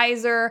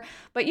advisor.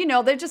 But you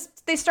know,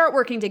 they start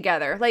working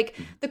together. Like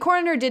the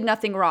coroner did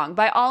nothing wrong.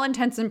 By all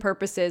intents and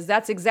purposes,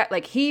 that's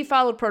like he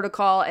followed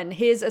protocol and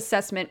his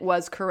assessment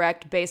was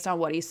correct based on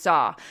what he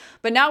saw.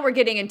 But now we're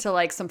getting into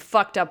like some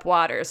fucked up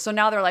waters. So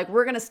now they're like,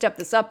 we're going to step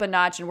this up a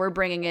notch and we're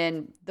bringing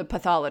in the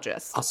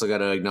pathologist. Also got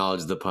to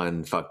acknowledge the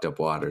pun, fucked up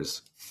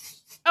waters.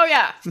 Oh,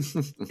 yeah.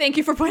 Thank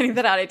you for pointing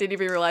that out. I didn't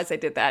even realize I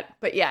did that.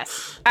 But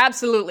yes,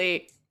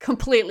 absolutely,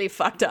 completely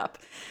fucked up.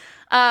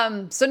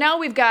 So now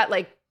we've got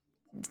like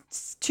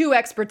two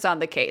experts on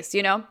the case,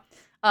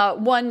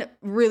 one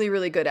really,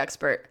 really good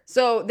expert.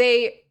 So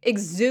they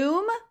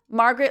exhume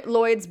Margaret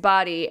Lloyd's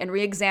body and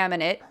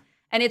re-examine it.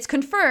 And it's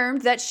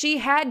confirmed that she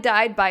had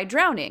died by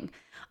drowning.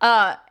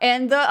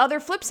 And the other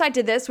flip side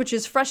to this, which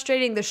is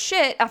frustrating the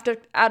shit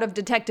out of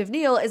Detective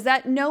Neal, is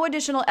that no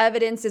additional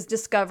evidence is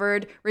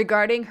discovered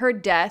regarding her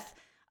death,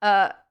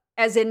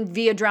 as in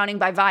via drowning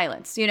by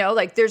violence.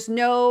 Like there's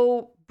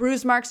no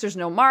bruise marks, there's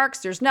no marks,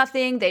 there's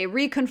nothing. They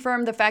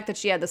reconfirmed the fact that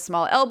she had the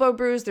small elbow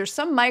bruise. There's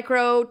some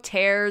micro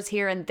tears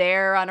here and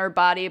there on her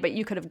body, but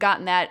you could have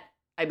gotten that.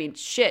 I mean,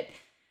 shit.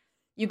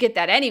 You get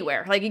that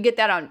anywhere. Like you get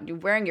that on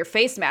wearing your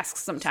face masks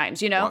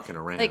sometimes, Walking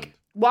around. Like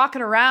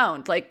walking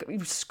around, like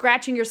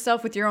scratching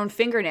yourself with your own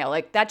fingernail.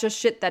 Like that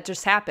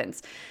just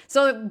happens.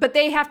 So, but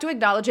they have to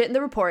acknowledge it in the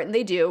report, and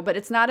they do, but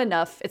it's not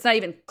enough. It's not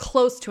even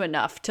close to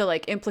enough to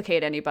like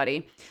implicate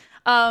anybody.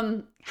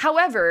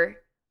 However,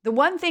 the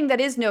one thing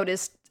that is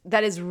noticed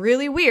that is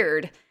really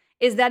weird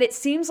is that it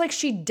seems like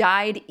she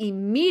died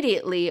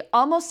immediately,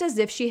 almost as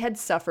if she had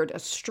suffered a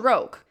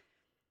stroke.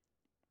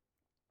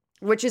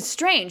 Which is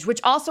strange, which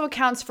also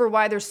accounts for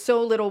why there's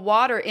so little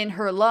water in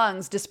her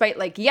lungs, despite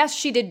like, yes,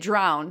 she did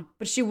drown,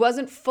 but she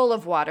wasn't full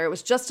of water. It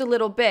was just a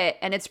little bit.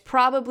 And it's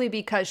probably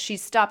because she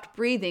stopped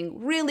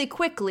breathing really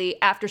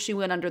quickly after she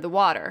went under the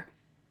water.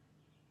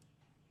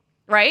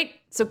 Right?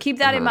 So keep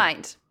that in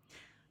mind.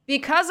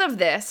 Because of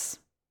this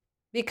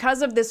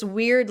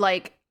weird,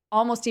 like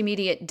almost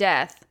immediate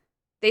death,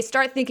 they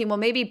start thinking, well,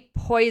 maybe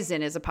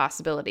poison is a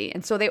possibility.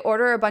 And so they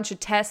order a bunch of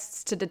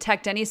tests to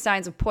detect any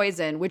signs of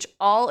poison, which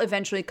all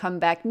eventually come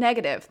back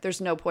negative.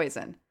 There's no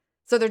poison.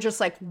 So they're just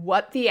like,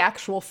 what the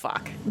actual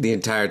fuck? The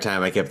entire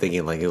time I kept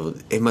thinking, like,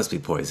 it must be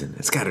poison.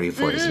 It's got to be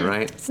poison,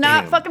 right? It's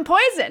not fucking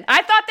poison.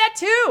 I thought that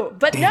too.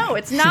 But no,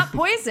 it's not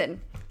poison.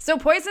 So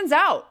poison's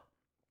out.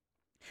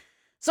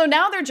 So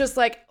now they're just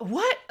like,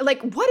 what?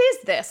 Like, what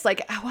is this?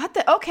 Like, what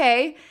the?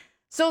 Okay.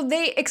 So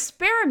they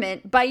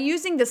experiment by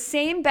using the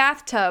same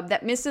bathtub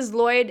that Mrs.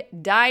 Lloyd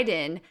died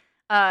in,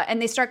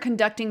 and they start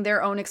conducting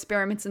their own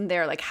experiments in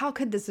there. Like, how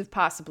could this have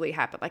possibly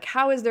happened? Like,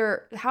 how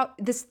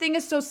this thing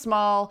is so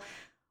small?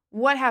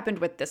 What happened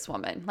with this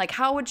woman? Like,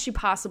 how would she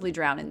possibly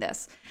drown in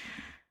this?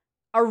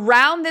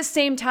 Around this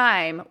same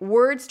time,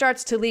 word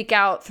starts to leak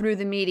out through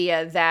the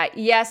media that,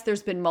 yes,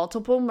 there's been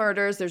multiple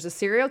murders. There's a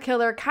serial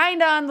killer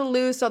kind of on the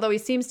loose, although he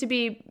seems to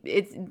be,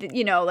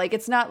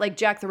 it's not like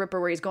Jack the Ripper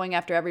where he's going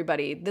after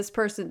everybody. This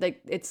person,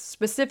 like, it's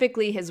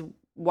specifically his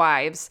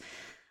wives.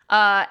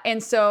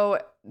 And so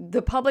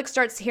the public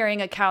starts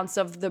hearing accounts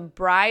of the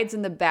brides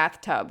in the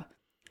bathtub.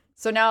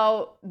 So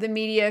now the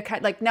media,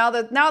 now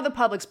the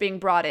public's being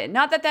brought in.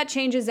 Not that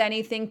changes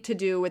anything to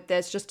do with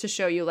this, just to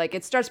show you, like,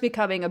 it starts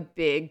becoming a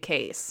big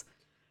case.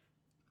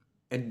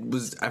 And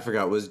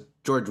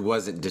George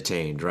wasn't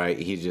detained, right?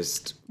 He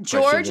just...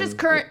 George,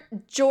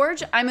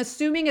 I'm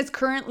assuming, is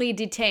currently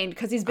detained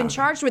because he's been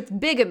charged with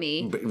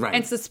bigamy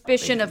and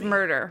suspicion of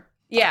murder.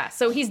 Yeah,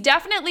 so he's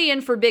definitely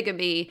in for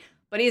bigamy,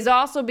 but he's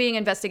also being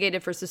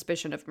investigated for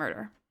suspicion of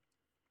murder.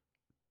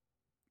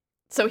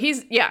 So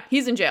he's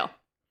in jail.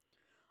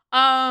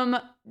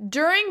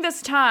 During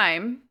this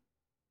time,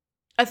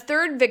 a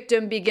third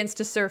victim begins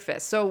to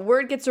surface. So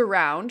word gets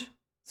around.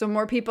 So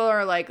more people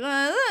are like,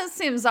 that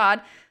seems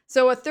odd.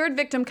 So a third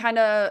victim kind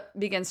of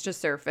begins to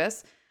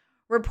surface.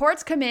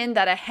 Reports come in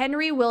that a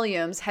Henry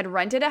Williams had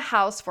rented a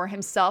house for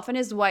himself and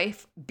his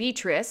wife,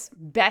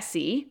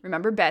 Bessie,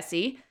 remember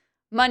Bessie,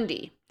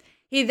 Monday.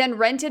 He then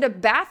rented a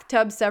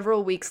bathtub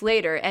several weeks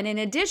later, and in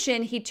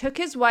addition, he took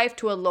his wife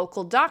to a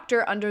local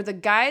doctor under the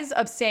guise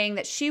of saying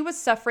that she was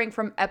suffering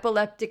from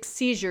epileptic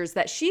seizures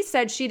that she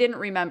said she didn't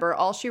remember.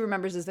 All she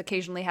remembers is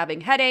occasionally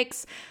having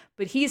headaches,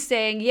 but he's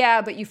saying,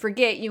 yeah, but you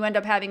forget you end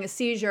up having a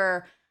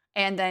seizure,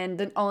 and then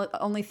the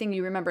only thing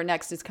you remember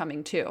next is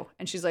coming to.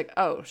 And she's like,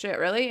 oh, shit,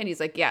 really? And he's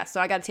like, yeah,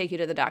 so I got to take you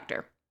to the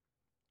doctor.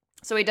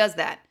 So he does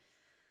that.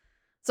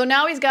 So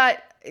now he's got...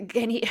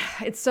 And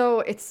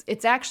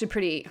it's actually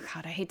pretty,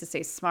 God, I hate to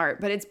say smart,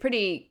 but it's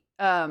pretty,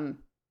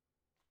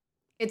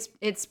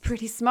 it's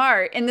pretty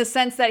smart in the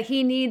sense that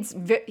he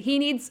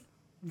needs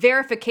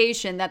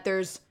verification that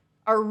there's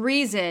a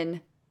reason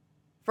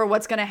for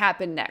what's going to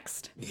happen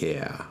next.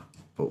 Yeah.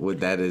 But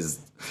this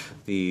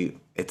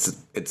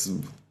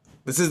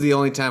is the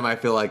only time I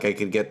feel like I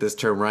could get this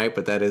term right,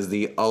 but that is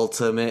the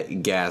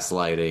ultimate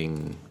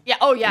gaslighting. Yeah.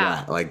 Oh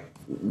yeah. Like,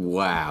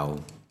 wow.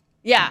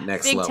 Yeah.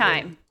 Next big level.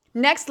 Time.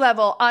 Next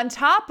level, on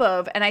top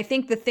of, and I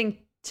think the thing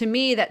to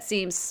me that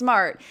seems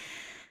smart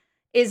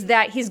is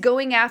that he's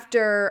going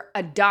after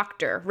a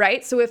doctor,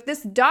 right? So if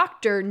this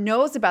doctor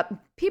knows about,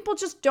 people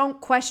just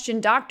don't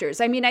question doctors.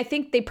 I mean, I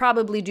think they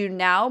probably do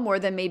now more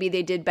than maybe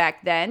they did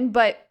back then.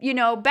 But,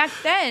 back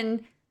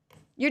then,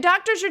 your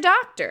doctor's your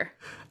doctor.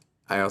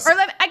 But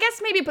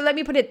let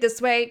me put it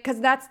this way, because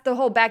that's the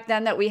whole back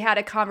then that we had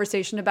a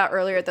conversation about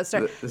earlier at the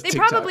start. They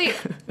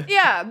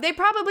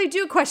probably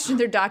do question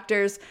their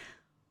doctors.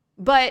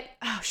 But,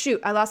 oh,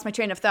 shoot, I lost my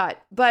train of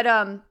thought. But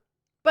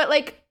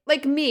like,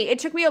 like me, it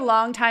took me a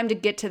long time to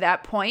get to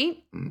that point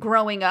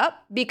growing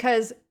up,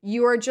 because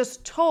you are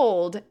just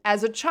told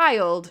as a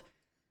child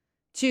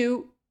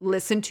to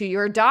listen to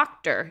your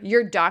doctor.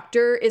 Your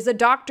doctor is a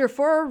doctor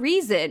for a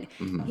reason.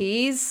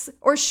 He's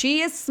or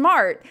she is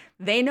smart.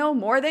 They know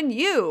more than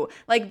you.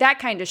 Like that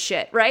kind of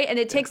shit, right? And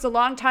it takes a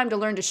long time to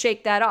learn to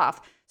shake that off.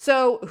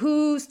 So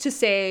who's to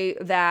say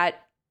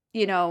that,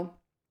 you know,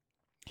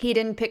 he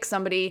didn't pick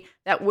somebody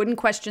that wouldn't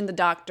question the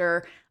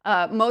doctor,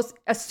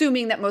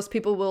 assuming that most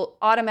people will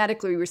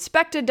automatically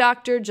respect a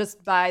doctor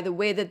just by the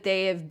way that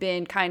they have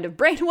been kind of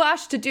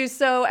brainwashed to do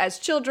so as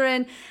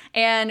children.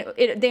 And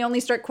they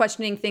only start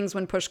questioning things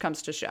when push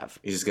comes to shove.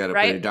 You just got to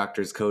put a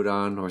doctor's coat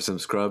on or some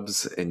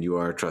scrubs and you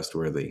are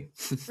trustworthy.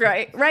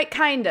 Right.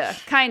 Kinda.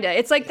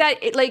 It's like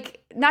that.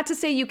 Not to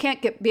say you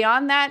can't get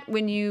beyond that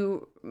when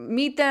you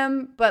meet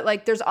them, but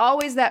like there's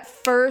always that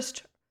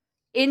first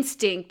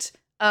instinct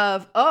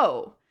of,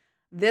 oh,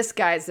 this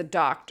guy's a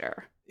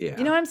doctor. Yeah.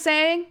 You know what I'm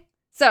saying?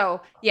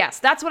 So, yes,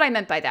 that's what I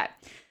meant by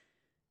that.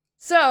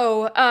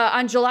 So,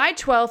 on July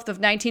 12th of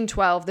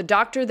 1912, the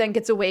doctor then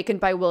gets awakened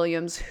by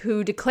Williams,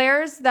 who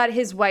declares that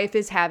his wife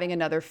is having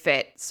another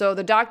fit. So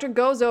the doctor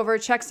goes over,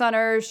 checks on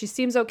her. She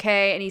seems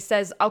okay. And he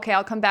says, okay,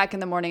 I'll come back in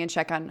the morning and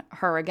check on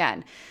her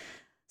again.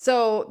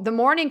 So the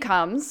morning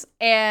comes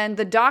and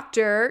the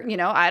doctor, you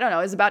know, I don't know,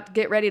 is about to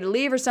get ready to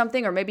leave or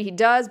something, or maybe he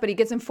does, but he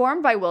gets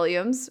informed by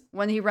Williams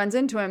when he runs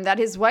into him that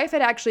his wife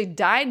had actually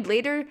died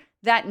later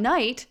that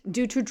night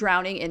due to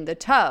drowning in the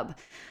tub.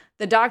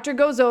 The doctor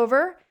goes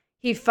over,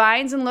 he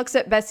finds and looks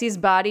at Bessie's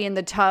body in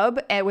the tub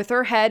and with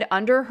her head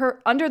under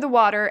the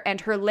water and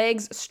her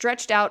legs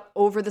stretched out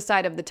over the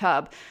side of the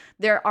tub.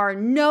 There are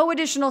no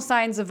additional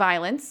signs of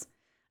violence.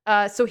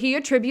 So he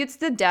attributes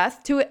the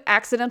death to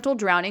accidental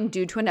drowning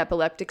due to an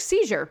epileptic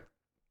seizure.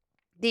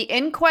 The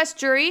inquest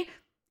jury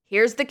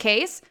hears the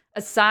case,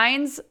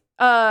 assigns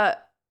the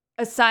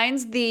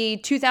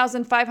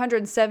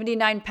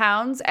 2,579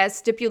 pounds as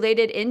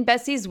stipulated in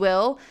Bessie's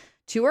will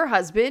to her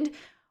husband,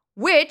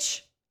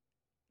 which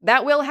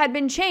that will had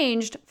been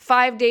changed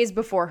 5 days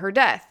before her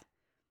death.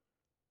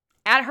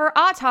 At her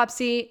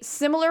autopsy,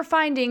 similar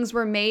findings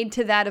were made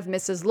to that of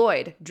Mrs.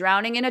 Lloyd.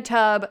 Drowning in a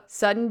tub,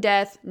 sudden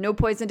death, no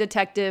poison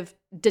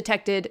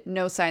detected,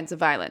 no signs of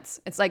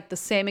violence. It's like the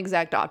same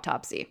exact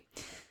autopsy.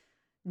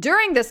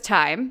 During this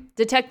time,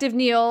 Detective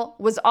Neal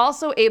was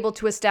also able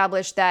to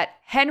establish that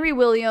Henry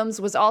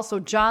Williams was also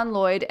John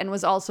Lloyd and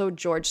was also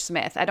George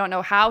Smith. I don't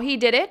know how he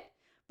did it,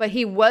 but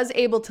he was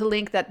able to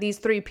link that these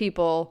three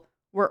people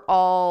were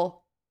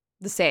all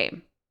the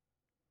same.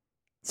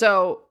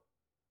 So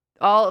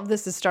all of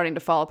this is starting to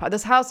fall apart.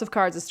 This house of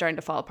cards is starting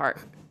to fall apart.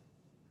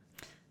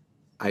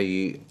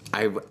 I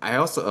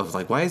also was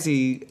like, why is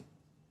he?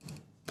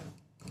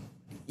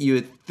 You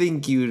would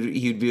think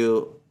he'd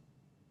be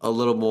a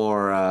little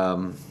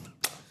more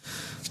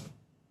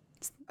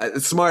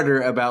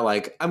smarter about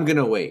like, I'm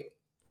gonna wait.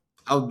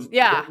 We'll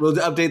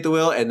update the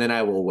will and then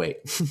I will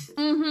wait.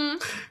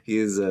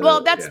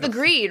 Mm-hmm. That's the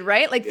greed,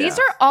 right? Like these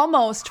are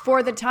almost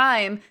for the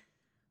time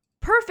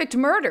perfect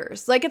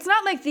murders. Like it's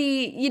not like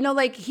he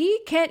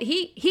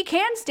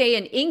can stay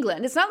in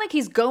England. It's not like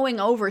he's going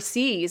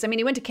overseas. I mean,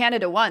 he went to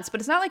Canada once,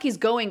 but it's not like he's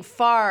going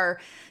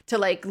far to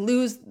like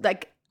lose the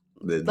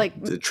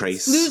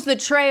trace, lose the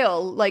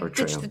trail, like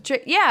ditch the trail.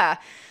 Yeah.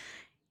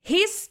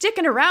 He's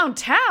sticking around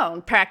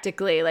town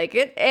practically, like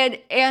it,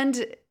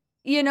 and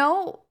you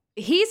know,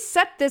 he's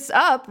set this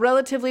up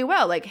relatively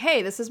well. Like,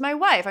 hey, this is my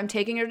wife. I'm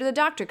taking her to the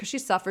doctor because she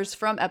suffers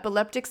from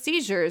epileptic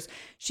seizures.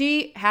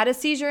 She had a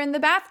seizure in the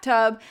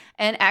bathtub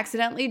and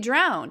accidentally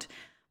drowned.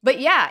 But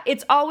yeah,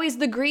 it's always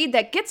the greed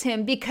that gets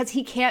him because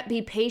he can't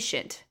be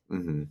patient.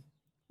 Mm-hmm.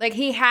 Like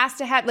he has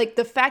to have, like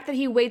the fact that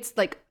he waits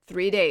like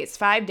 3 days,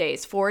 5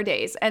 days, 4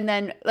 days, and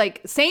then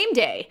like same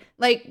day,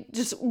 like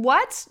just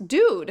what,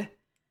 dude?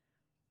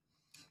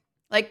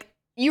 Like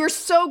you're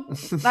so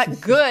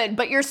not good,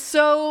 but you're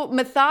so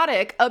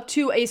methodic up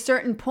to a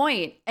certain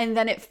point, and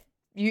then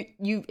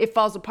it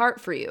falls apart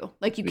for you.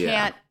 Like you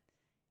can't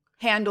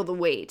handle the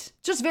weight.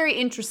 Just very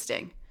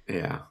interesting.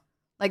 Yeah.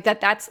 Like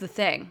that's the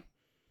thing.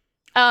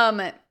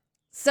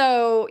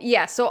 So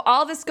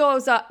all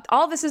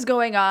this is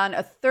going on.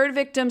 A third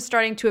victim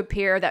starting to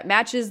appear that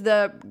matches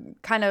the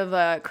kind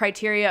of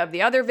criteria of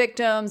the other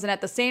victims. And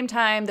at the same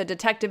time, the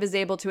detective is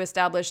able to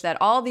establish that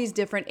all these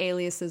different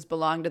aliases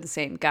belong to the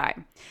same guy.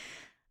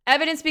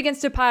 Evidence begins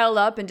to pile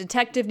up, and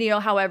Detective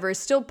Neal, however, is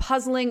still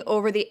puzzling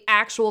over the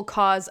actual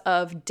cause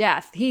of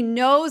death. He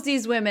knows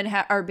these women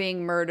are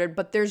being murdered,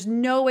 but there's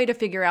no way to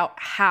figure out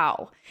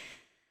how.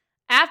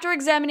 After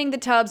examining the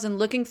tubs and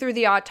looking through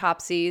the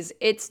autopsies,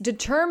 it's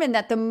determined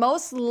that the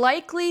most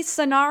likely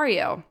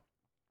scenario,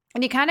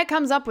 and he kind of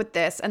comes up with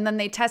this, and then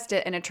they test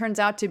it, and it turns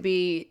out to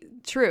be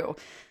true,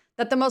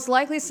 that the most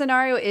likely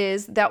scenario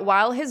is that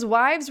while his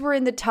wives were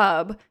in the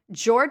tub,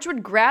 George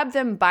would grab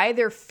them by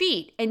their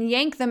feet and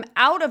yank them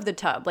out of the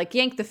tub, like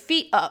yank the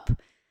feet up,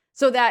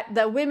 so that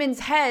the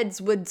women's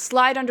heads would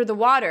slide under the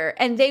water,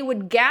 and they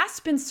would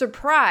gasp in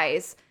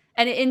surprise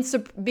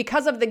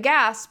because of the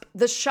gasp,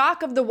 the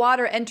shock of the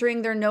water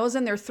entering their nose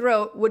and their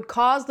throat would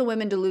cause the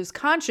women to lose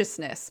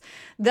consciousness,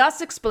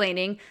 thus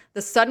explaining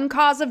the sudden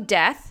cause of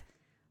death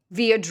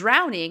via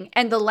drowning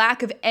and the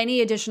lack of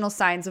any additional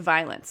signs of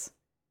violence.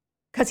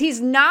 Because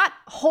he's not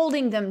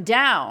holding them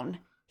down.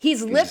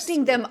 He's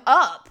lifting them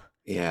up.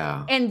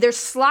 Yeah. And they're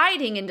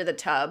sliding into the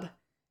tub.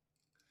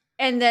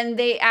 And then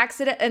they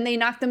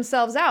knock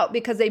themselves out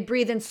because they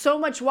breathe in so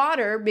much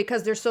water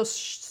because they're so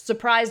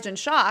surprised and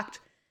shocked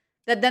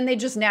that then they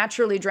just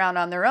naturally drown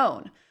on their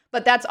own.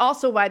 But that's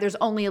also why there's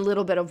only a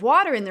little bit of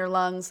water in their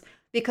lungs,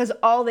 because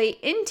all they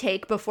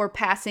intake before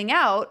passing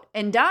out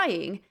and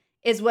dying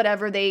is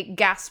whatever they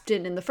gasped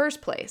in the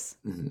first place.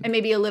 Mm-hmm. And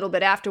maybe a little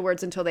bit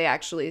afterwards until they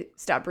actually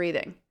stop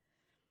breathing.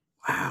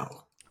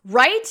 Wow.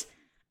 Right?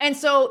 And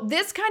so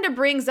this kind of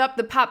brings up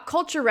the pop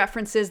culture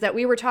references that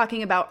we were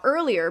talking about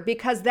earlier,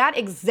 because that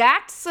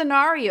exact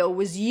scenario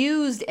was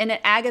used in an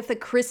Agatha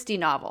Christie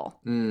novel.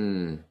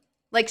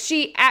 Like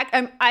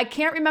I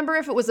can't remember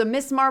if it was a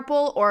Miss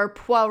Marple or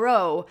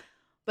Poirot,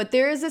 but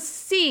there is a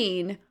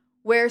scene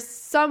where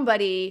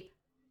somebody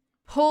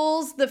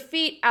pulls the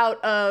feet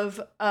out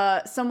of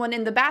someone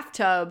in the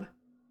bathtub,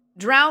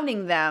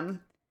 drowning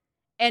them,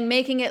 and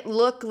making it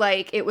look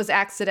like it was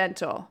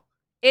accidental.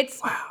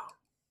 It's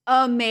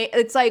amazing.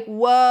 It's like,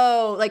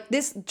 whoa, like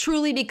this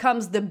truly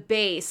becomes the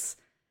base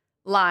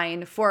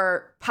line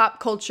for pop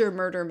culture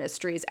murder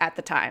mysteries at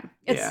the time.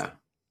 It's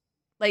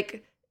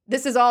like,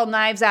 this is all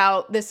Knives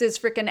Out. This is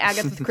freaking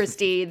Agatha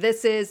Christie.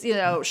 This is,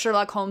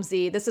 Sherlock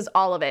Holmesy. This is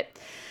all of it.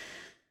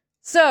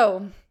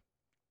 So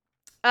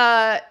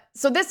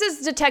this is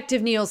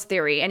Detective Neal's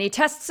theory, and he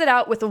tests it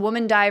out with a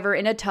woman diver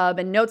in a tub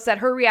and notes that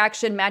her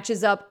reaction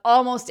matches up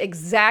almost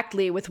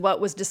exactly with what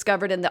was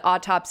discovered in the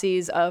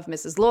autopsies of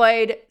Mrs.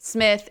 Lloyd,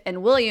 Smith,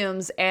 and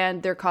Williams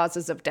and their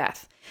causes of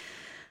death.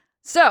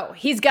 So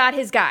he's got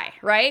his guy,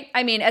 right?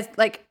 I mean,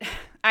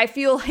 I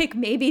feel like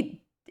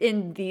maybe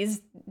in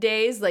these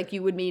days, like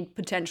you would need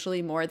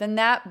potentially more than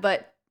that,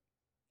 but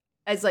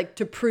as like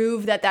to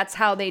prove that that's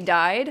how they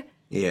died.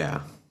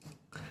 Yeah.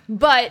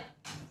 But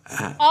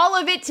all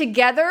of it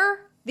together,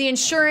 the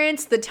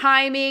insurance, the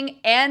timing,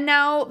 and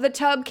now the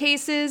tub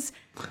cases,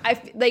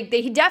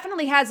 he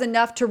definitely has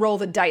enough to roll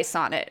the dice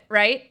on it,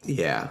 right?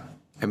 Yeah.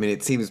 I mean,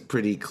 it seems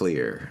pretty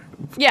clear.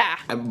 Yeah.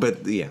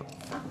 But yeah,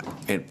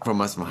 and from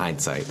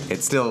hindsight, I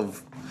still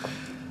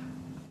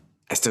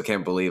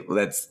can't believe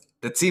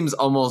that seems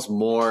almost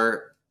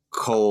more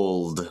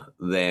cold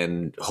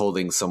than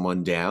holding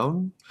someone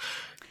down.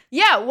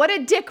 Yeah, what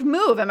a dick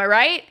move, am I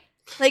right?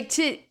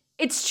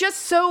 It's just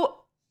so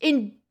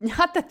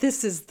not that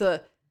this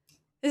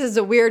is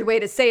a weird way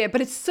to say it, but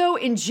it's so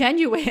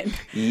ingenueute.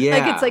 Yeah.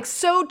 Like it's like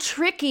so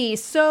tricky,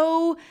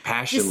 so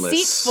passionless,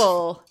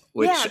 deceitful.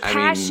 Which,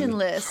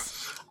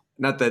 passionless.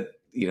 Not that,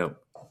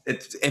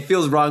 it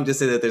feels wrong to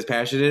say that there's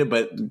passion in it,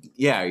 but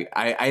yeah,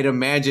 I'd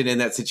imagine in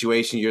that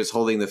situation, you're just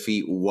holding the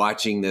feet,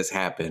 watching this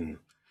happen.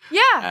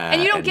 Yeah,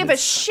 and you don't give a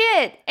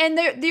shit. And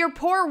your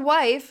poor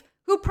wife,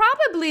 who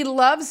probably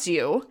loves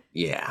you,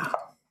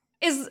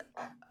 is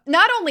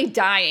not only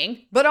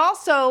dying, but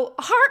also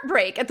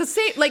heartbreak at the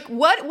same,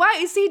 why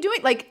is he doing,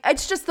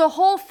 it's just the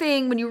whole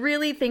thing when you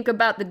really think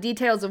about the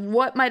details of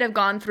what might have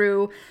gone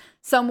through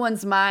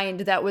someone's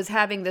mind that was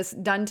having this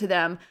done to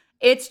them.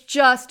 It's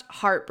just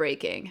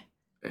heartbreaking,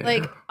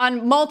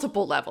 on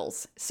multiple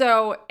levels.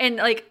 So, and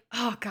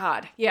oh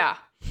God, yeah.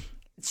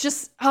 It's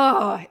just,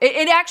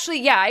 it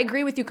actually, I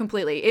agree with you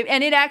completely.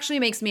 And it actually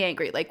makes me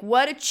angry.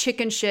 What a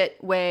chicken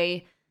shit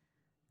way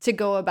to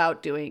go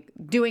about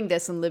doing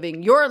this and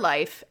living your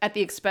life at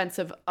the expense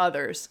of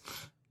others.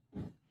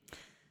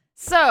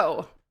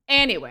 So,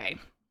 anyway,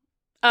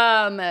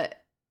 so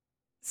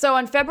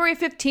on February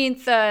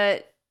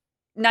 15th,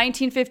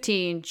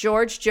 1915,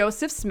 George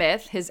Joseph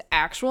Smith, his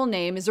actual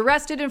name, is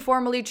arrested and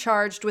formally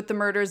charged with the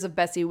murders of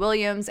Bessie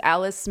Williams,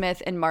 Alice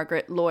Smith, and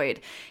Margaret Lloyd.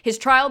 His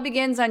trial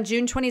begins on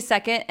June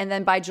 22nd, and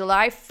then by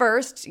July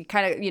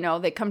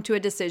 1st, they come to a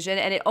decision,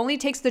 and it only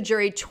takes the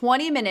jury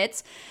 20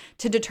 minutes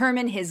to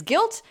determine his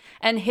guilt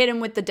and hit him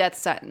with the death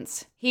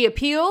sentence. He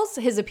appeals,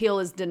 his appeal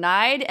is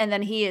denied, and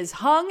then he is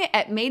hung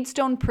at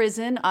Maidstone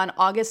Prison on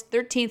August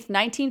 13th,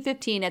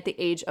 1915 at the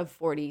age of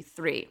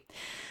 43.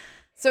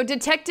 So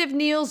Detective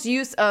Neal's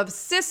use of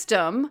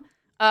system,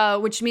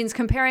 which means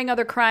comparing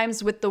other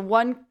crimes with the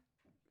one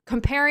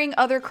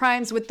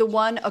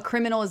a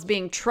criminal is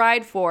being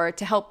tried for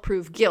to help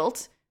prove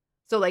guilt.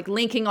 So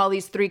linking all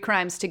these three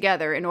crimes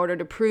together in order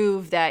to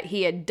prove that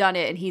he had done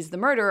it and he's the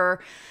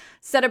murderer,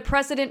 set a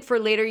precedent for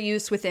later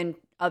use within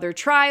other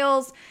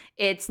trials.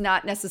 It's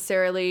not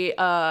necessarily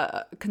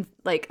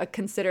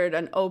considered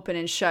an open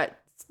and shut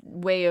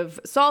way of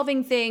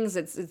solving things.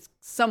 It's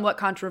somewhat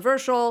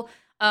controversial.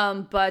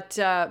 But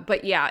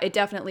yeah, it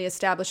definitely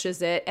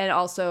establishes it. And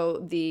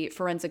also the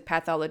forensic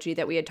pathology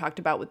that we had talked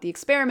about with the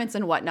experiments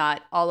and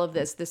whatnot, all of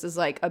this is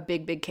a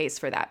big, big case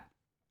for that.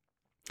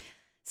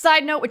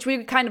 Side note, which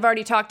we kind of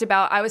already talked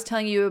about, I was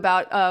telling you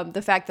about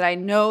the fact that I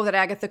know that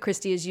Agatha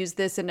Christie has used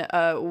this in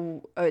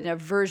a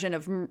version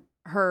of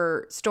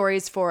her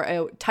stories for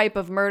a type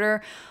of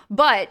murder,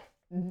 but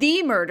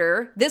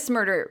this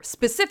murder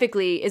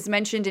specifically is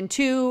mentioned in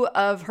 2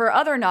 of her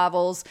other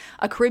novels,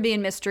 A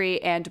Caribbean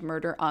Mystery and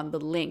Murder on the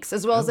Links,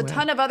 as well as a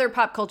ton of other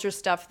pop culture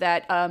stuff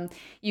that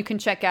you can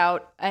check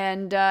out,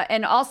 and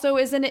also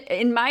is,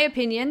 in my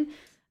opinion,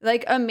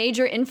 like a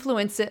major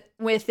influence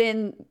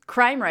within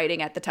crime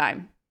writing at the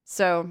time.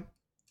 So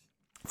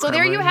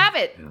there you have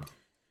it. Yeah.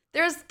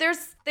 There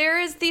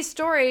is the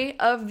story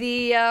of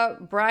the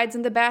Brides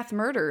in the Bath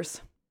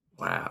murders.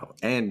 Wow.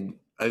 And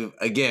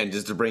again,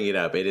 just to bring it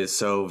up, it is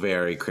so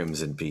very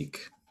Crimson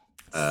Peak.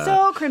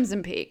 So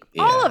Crimson Peak.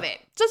 Yeah. All of it.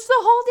 Just the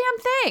whole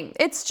damn thing.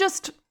 It's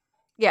just,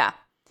 yeah.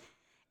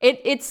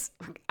 It's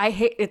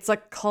a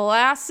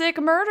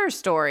classic murder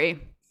story.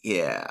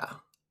 Yeah.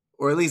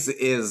 Or at least it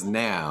is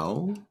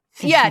now.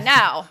 Yeah,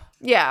 now.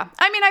 Yeah.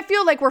 I mean, I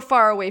feel like we're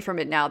far away from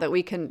it now that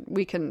we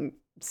can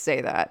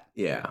say that.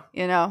 Yeah.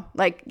 You know,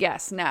 like,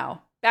 yes,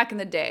 now. Back in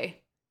the day,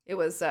 it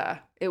was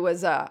a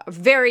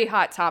very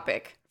hot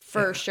topic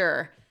for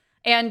sure.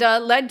 And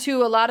led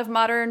to a lot of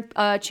modern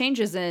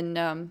changes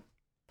in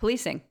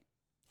policing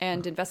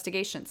and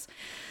investigations.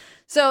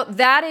 So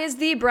that is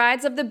the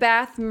Brides of the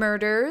Bath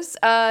murders.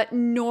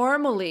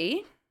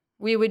 Normally,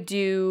 we would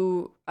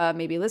do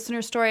maybe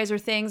listener stories or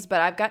things, but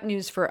I've got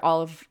news for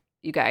all of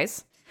you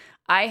guys.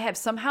 I have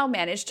somehow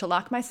managed to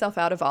lock myself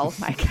out of all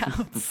of my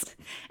accounts.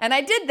 And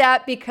I did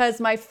that because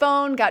my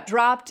phone got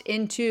dropped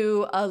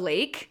into a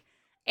lake.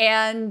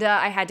 And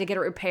I had to get it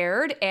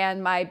repaired,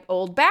 and my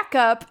old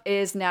backup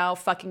is now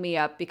fucking me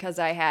up because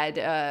I had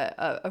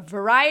a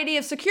variety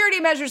of security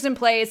measures in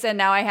place, and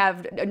now I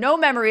have no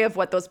memory of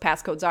what those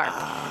passcodes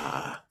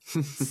are.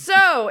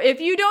 So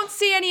if you don't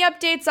see any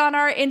updates on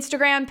our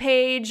Instagram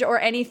page or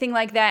anything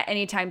like that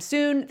anytime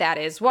soon, that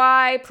is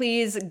why.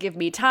 Please give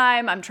me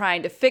time. I'm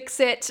trying to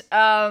fix it.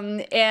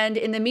 And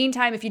in the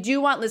meantime, if you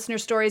do want listener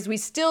stories, we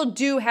still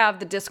do have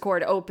the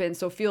Discord open,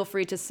 so feel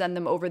free to send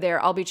them over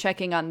there. I'll be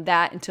checking on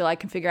that until I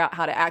can figure out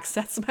how to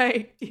access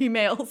my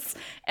emails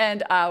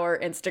and our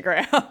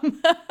Instagram.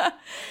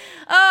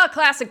 Oh,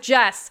 classic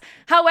Jess.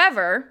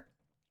 However,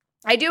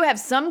 I do have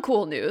some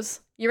cool news.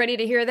 You ready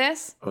to hear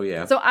this? Oh,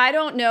 yeah. So I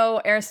don't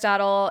know,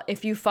 Aristotle,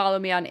 if you follow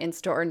me on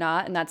Insta or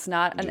not, and that's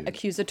not an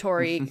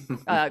accusatory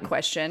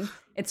question.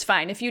 It's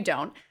fine if you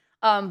don't.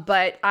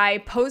 But I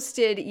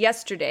posted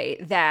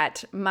yesterday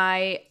that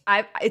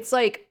it's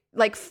like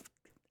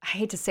I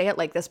hate to say it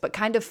like this, but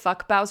kind of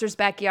fuck Bowser's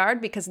backyard,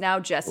 because now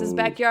Jess's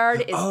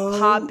backyard is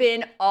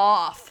popping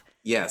off.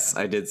 Yes,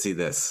 I did see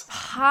this.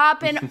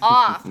 Popping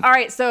off. All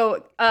right,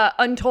 so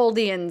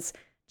Untoldians,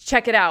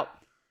 check it out.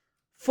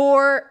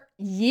 For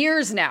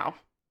years now,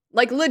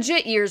 like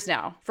legit years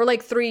now, for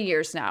like 3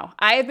 years now,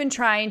 I have been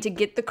trying to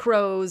get the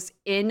crows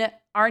in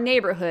our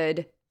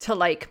neighborhood to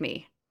like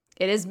me.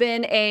 It has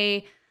been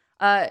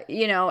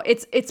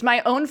it's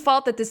my own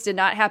fault that this did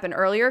not happen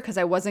earlier because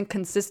I wasn't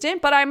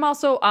consistent, but I'm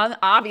also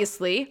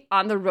obviously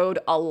on the road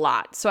a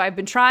lot. So I've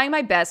been trying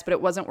my best, but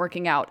it wasn't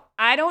working out.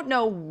 I don't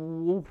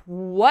know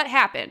what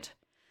happened,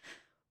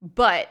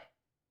 but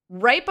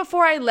right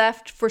before I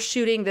left for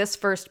shooting this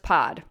first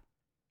pod,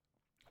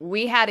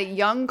 we had a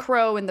young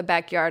crow in the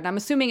backyard, and I'm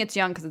assuming it's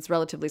young because it's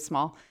relatively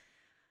small.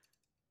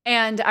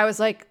 And I was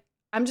like,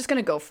 I'm just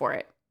going to go for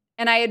it.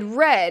 And I had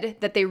read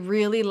that they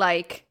really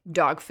like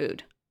dog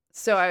food.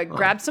 So I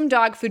grabbed some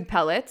dog food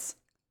pellets,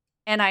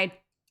 and I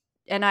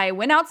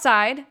went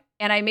outside,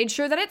 and I made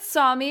sure that it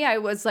saw me. I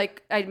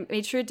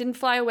made sure it didn't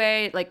fly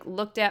away, it, like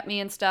looked at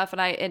me and stuff. But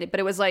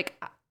it was like,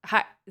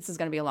 this is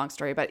going to be a long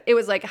story, but it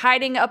was like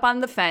hiding up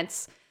on the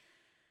fence.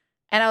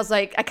 And I was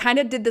like, I kind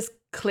of did this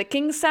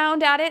clicking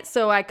sound at it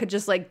so I could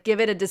just like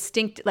give it a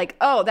distinct, like,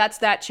 oh, that's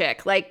that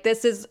chick. Like,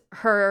 this is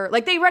her.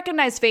 Like, they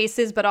recognize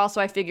faces, but also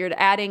I figured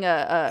adding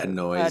a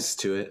noise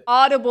to it,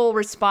 audible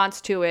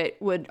response to it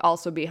would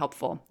also be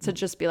helpful to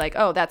just be like,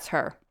 oh, that's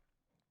her.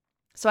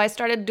 So I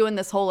started doing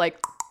this whole like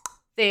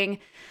thing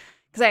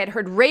because I had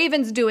heard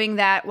ravens doing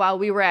that while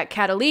we were at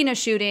Catalina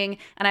shooting.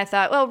 And I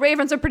thought, well,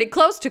 ravens are pretty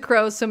close to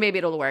crows, so maybe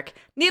it'll work.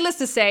 Needless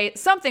to say,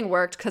 something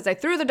worked because I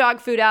threw the dog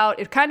food out.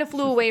 It kind of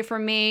flew away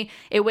from me.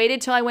 It waited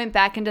till I went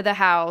back into the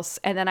house.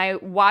 And then I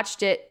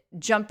watched it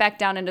jump back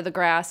down into the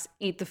grass,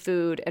 eat the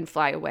food, and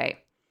fly away.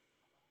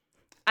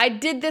 I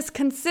did this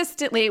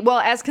consistently, well,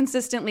 as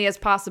consistently as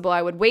possible.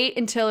 I would wait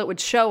until it would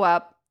show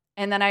up.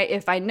 And then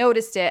if I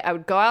noticed it, I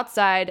would go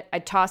outside,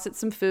 I'd toss it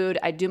some food,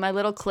 I'd do my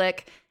little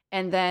click,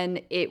 and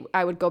then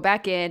I would go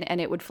back in and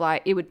it would fly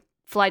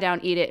down,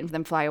 eat it, and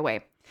then fly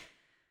away.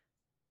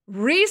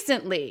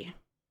 Recently,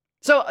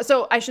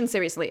 so I shouldn't say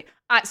recently.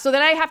 So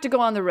then I have to go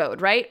on the road,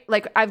 right?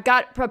 Like, I've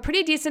got a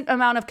pretty decent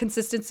amount of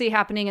consistency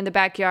happening in the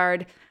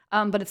backyard,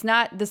 but it's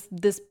not,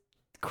 this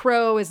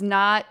crow is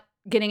not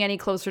getting any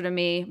closer to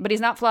me, but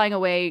he's not flying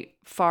away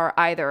far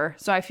either.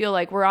 So I feel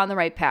like we're on the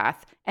right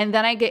path. And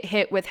then I get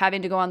hit with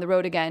having to go on the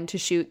road again to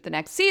shoot the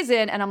next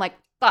season. And I'm like,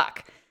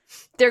 fuck.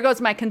 There goes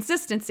my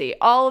consistency.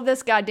 All of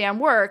this goddamn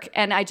work,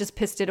 and I just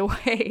pissed it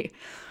away.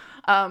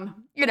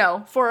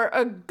 For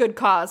a good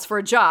cause, for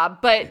a job.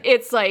 But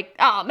it's like,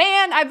 oh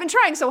man, I've been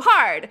trying so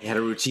hard. You had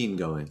a routine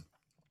going.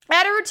 I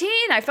had a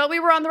routine. I felt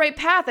we were on the right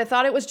path. I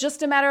thought it was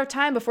just a matter of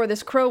time before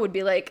this crow would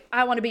be like,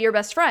 I want to be your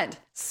best friend.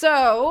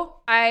 So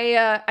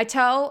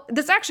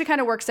this actually kind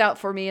of works out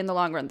for me in the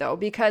long run, though,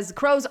 because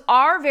crows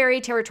are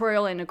very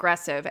territorial and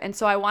aggressive. And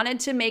so I wanted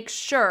to make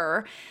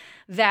sure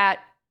that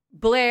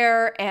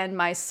Blair and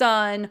my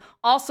son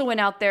also went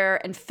out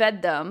there and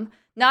fed them,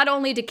 not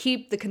only to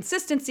keep the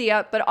consistency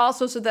up, but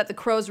also so that the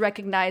crows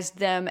recognized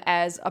them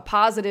as a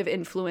positive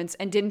influence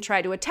and didn't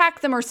try to attack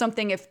them or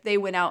something if they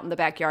went out in the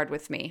backyard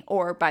with me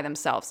or by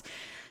themselves.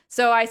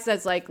 So I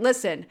says, like,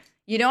 listen,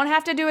 you don't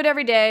have to do it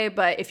every day,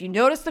 but if you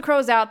notice the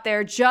crows out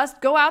there,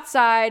 just go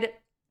outside,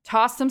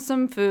 toss them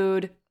some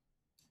food,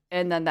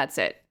 and then that's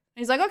it.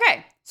 And he's like,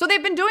 okay. So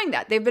they've been doing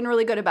that. They've been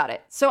really good about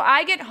it. So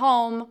I get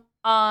home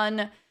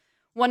on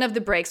one of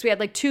the breaks. We had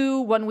like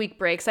 2 1-week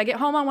breaks. I get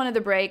home on one of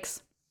the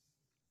breaks.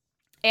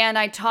 And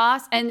I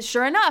toss, and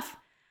sure enough,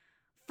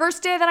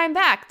 first day that I'm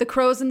back, the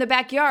crow's in the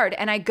backyard,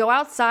 and I go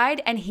outside,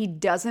 and he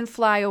doesn't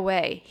fly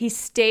away. He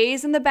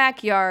stays in the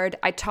backyard.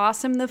 I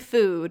toss him the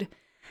food,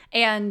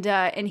 and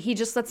he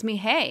just lets me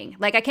hang.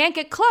 Like, I can't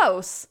get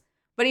close,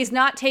 but he's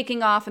not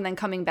taking off and then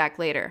coming back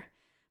later.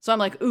 So I'm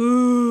like,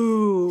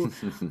 ooh,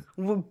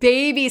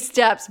 baby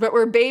steps, but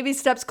we're baby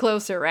steps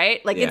closer,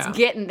 right? Like, It's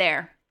getting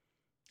there.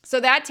 So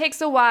that takes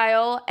a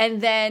while,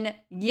 and then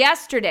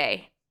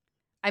yesterday,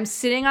 I'm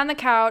sitting on the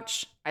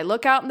couch. I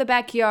look out in the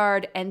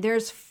backyard and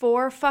there's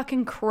 4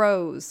 fucking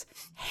crows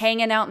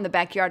hanging out in the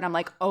backyard. And I'm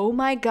like, oh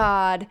my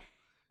God,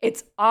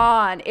 it's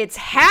on. It's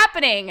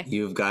happening.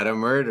 You've got a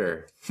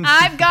murder.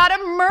 I've got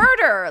a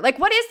murder. Like,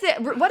 what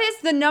is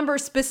the number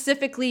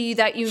specifically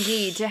that you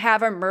need to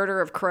have a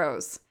murder of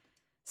crows?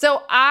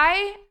 So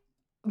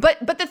but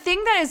the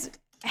thing that is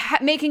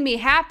making me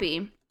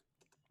happy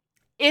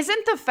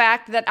isn't the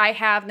fact that I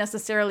have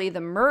necessarily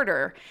the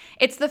murder.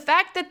 It's the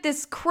fact that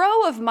this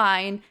crow of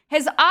mine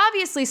has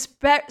obviously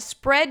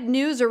spread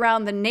news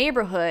around the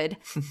neighborhood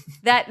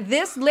that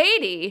this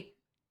lady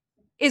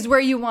is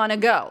where you want to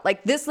go.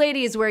 Like, this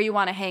lady is where you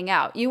want to hang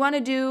out. You want to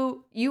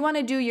do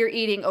your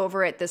eating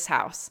over at this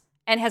house,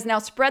 and has now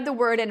spread the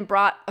word and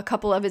brought a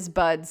couple of his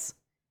buds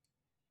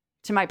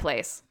to my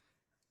place.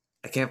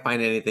 I can't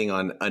find anything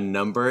on a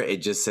number.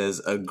 It just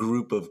says a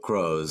group of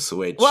crows,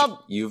 which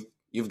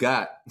You've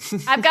got.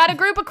 I've got a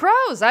group of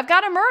crows. I've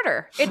got a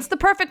murder. It's the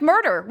perfect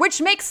murder,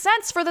 which makes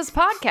sense for this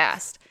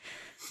podcast.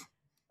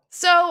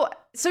 So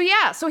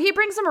he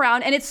brings them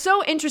around, and it's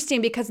so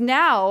interesting because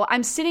now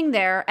I'm sitting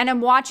there and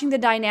I'm watching the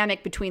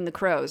dynamic between the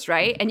crows,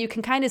 right? And you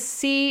can kind of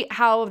see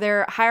how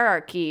their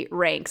hierarchy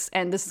ranks.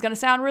 And this is going to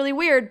sound really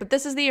weird, but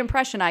this is the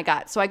impression I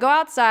got. So I go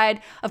outside.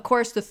 Of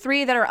course, the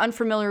 3 that are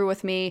unfamiliar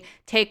with me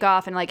take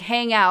off and like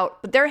hang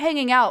out, but they're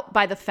hanging out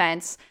by the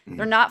fence.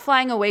 They're not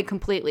flying away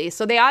completely.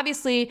 So they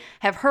obviously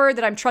have heard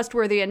that I'm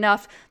trustworthy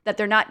enough that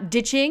they're not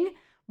ditching,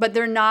 but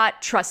they're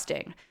not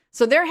trusting.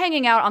 So they're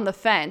hanging out on the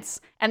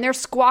fence and they're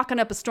squawking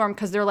up a storm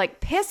because they're like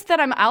pissed that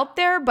I'm out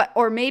there,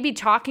 or maybe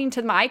talking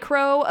to my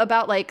crow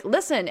about like,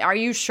 listen, are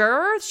you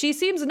sure? She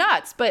seems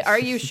nuts, but are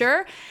you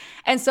sure?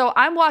 And so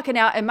I'm walking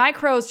out and my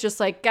crow's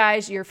just like,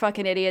 guys, you're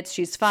fucking idiots.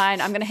 She's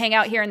fine. I'm going to hang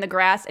out here in the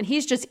grass. And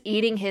he's just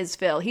eating his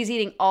fill. He's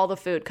eating all the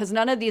food because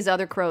none of these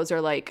other crows are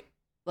like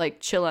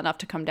chill enough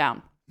to come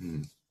down.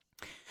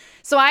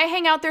 So I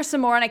hang out there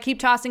some more and I keep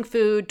tossing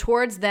food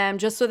towards them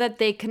just so that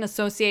they can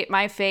associate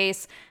my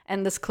face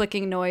and this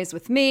clicking noise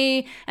with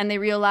me, and they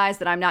realize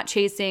that I'm not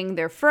chasing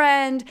their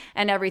friend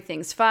and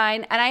everything's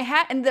fine.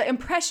 And the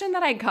impression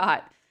that I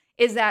got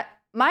is that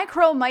my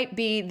crow might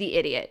be the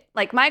idiot.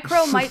 Like, my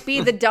crow might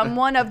be the dumb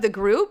one of the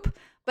group,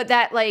 but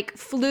that like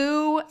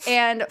flew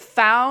and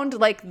found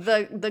like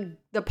the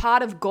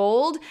pot of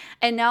gold,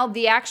 and now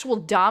the actual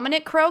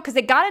dominant crow, because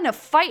they got in a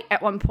fight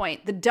at one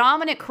point, the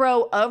dominant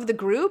crow of the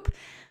group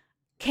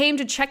came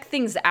to check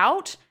things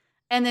out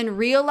and then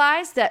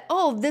realized that,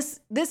 oh,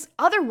 this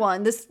other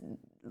one, this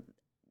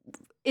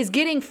is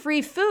getting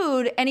free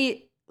food, and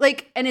he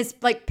is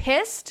like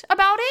pissed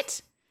about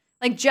it,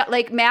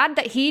 like mad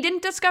that he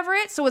didn't discover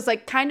it. So was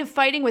like kind of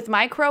fighting with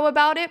my crow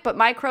about it, but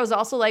my crow's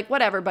also like,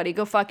 whatever, buddy,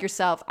 go fuck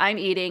yourself. I'm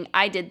eating.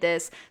 I did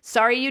this.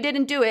 Sorry you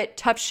didn't do it.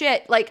 Tough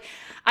shit. Like,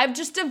 I've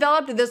just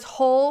developed this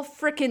whole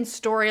freaking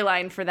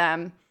storyline for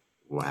them.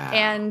 Wow.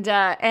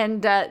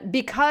 And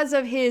because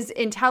of his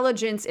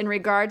intelligence in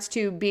regards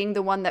to being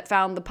the one that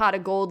found the pot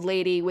of gold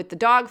lady with the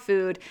dog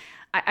food,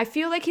 I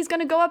feel like he's going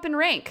to go up in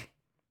rank.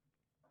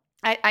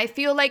 I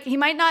feel like he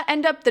might not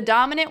end up the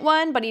dominant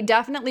one, but he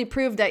definitely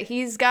proved that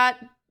he's got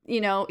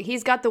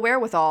the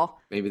wherewithal.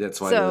 Maybe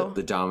that's why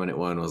the dominant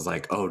one was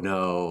like, oh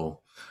no.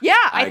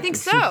 Yeah, I think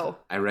so.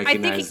 I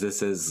recognize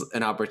this as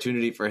an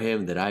opportunity for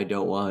him that I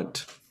don't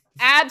want.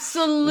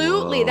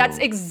 Absolutely. Whoa. That's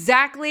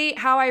exactly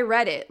how I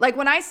read it. Like,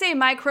 when I say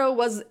my crow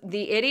was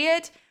the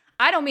idiot,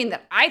 I don't mean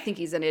that I think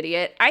he's an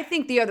idiot. I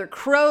think the other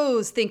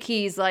crows think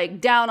he's like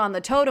down on the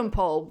totem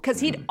pole, because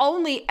he'd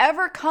only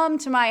ever come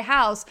to my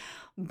house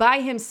by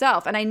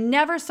himself. And I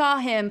never saw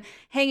him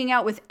hanging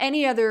out with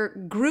any other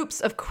groups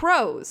of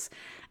crows.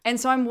 And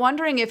so I'm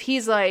wondering if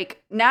he's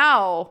like,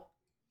 now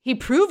he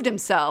proved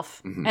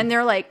himself, and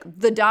they're like,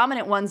 the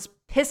dominant one's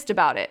pissed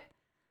about it.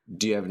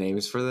 Do you have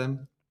names for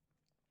them?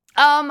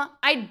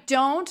 I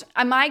don't.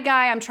 My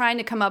guy, I'm trying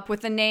to come up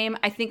with a name.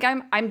 I think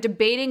I'm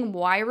debating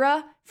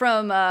Moira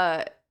from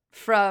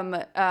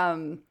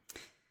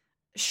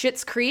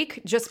Schitt's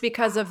Creek, just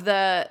because of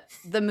the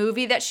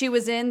movie that she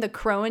was in, The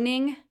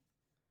Croning.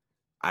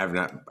 I have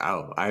not.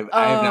 I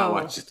have not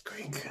watched Schitt's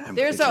Creek.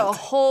 There's a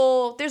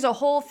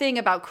whole thing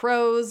about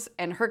crows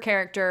and her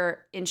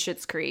character in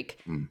Schitt's Creek.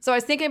 So I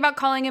was thinking about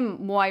calling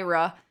him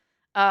Moira,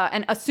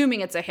 and assuming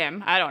it's a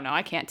him. I don't know.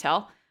 I can't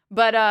tell.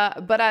 But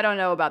I don't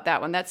know about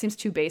that one. That seems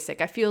too basic.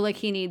 I feel like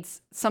he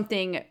needs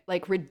something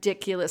like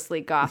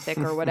ridiculously gothic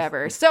or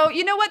whatever. So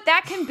you know what?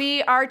 That can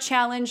be our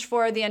challenge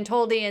for the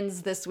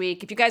Untoldians this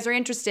week. If you guys are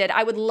interested,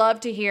 I would love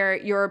to hear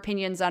your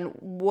opinions on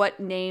what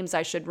names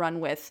I should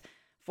run with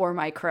for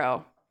my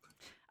crow.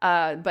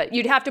 But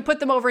you'd have to put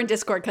them over in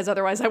Discord, because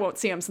otherwise I won't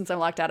see them since I'm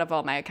locked out of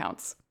all my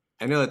accounts.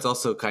 I know it's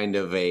also kind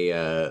of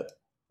a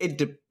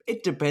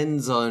it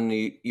depends on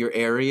your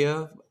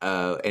area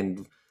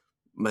and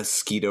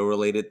mosquito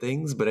related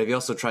things, but have you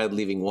also tried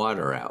leaving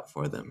water out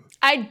for them?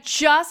 I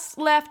just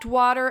left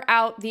water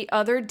out the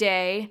other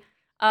day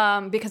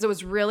because it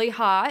was really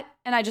hot,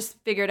 and I just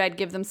figured I'd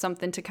give them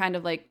something to kind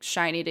of like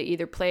shiny to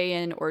either play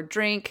in or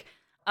drink.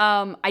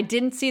 I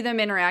didn't see them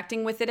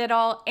interacting with it at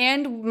all,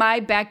 and my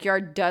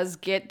backyard does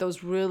get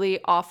those really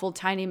awful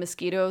tiny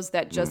mosquitoes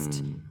that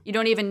just you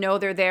don't even know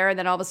they're there, and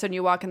then all of a sudden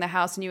you walk in the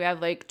house and you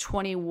have like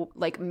 20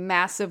 like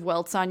massive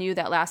welts on you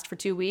that last for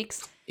 2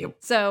 weeks. Yep.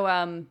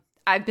 So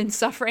I've been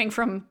suffering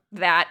from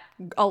that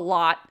a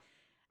lot,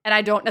 and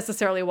I don't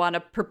necessarily want to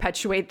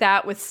perpetuate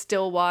that with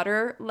still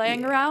water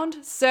laying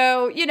around.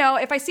 So, you know,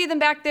 if I see them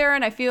back there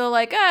and I feel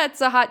like, it's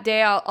a hot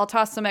day, I'll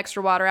toss some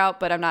extra water out,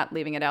 but I'm not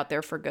leaving it out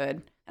there for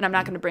good. And I'm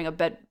not going to bring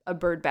a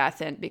bird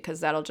bath in, because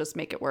that'll just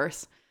make it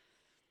worse.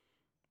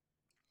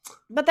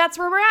 But that's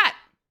where we're at.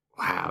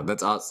 Wow,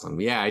 that's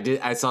awesome. Yeah,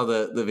 I saw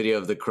the video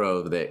of the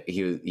crow that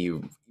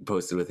you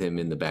posted with him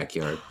in the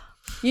backyard.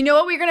 You know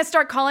what we're going to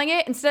start calling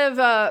it? Instead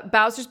of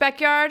Bowser's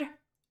backyard?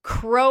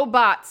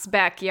 Crowbot's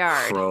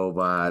backyard.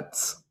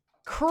 Crowbot's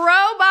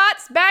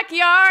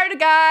backyard,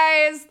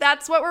 guys.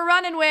 That's what we're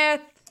running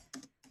with.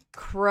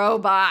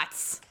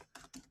 Crowbots.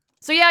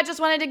 So yeah, I just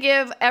wanted to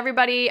give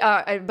everybody,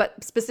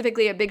 but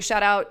specifically a big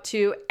shout out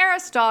to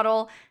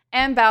Aristotle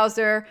and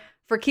Bowser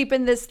for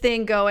keeping this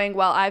thing going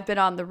while I've been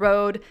on the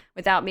road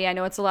without me. I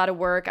know it's a lot of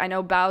work. I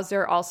know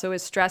Bowser also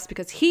is stressed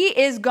because he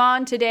is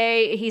gone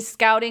today. He's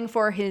scouting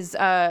for his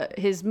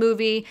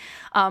movie.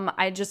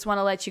 I just want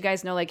to let you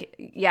guys know, like,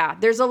 yeah,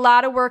 there's a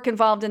lot of work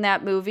involved in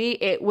that movie.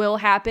 It will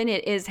happen.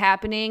 It is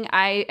happening.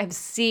 I have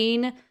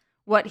seen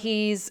what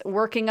he's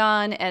working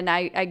on, and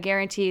I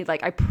guarantee,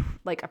 I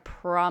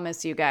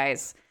promise you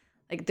guys,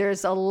 like,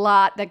 there's a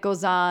lot that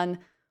goes on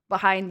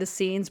behind the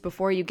scenes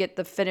before you get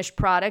the finished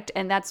product.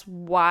 And that's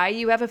why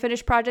you have a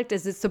finished project,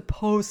 is it's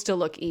supposed to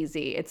look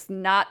easy. It's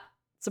not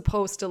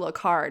supposed to look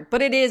hard,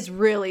 but it is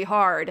really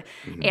hard.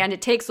 And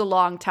it takes a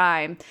long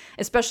time,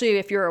 especially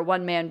if you're a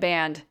one-man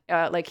band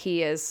like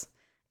he is.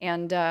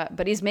 And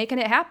but he's making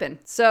it happen.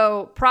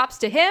 So props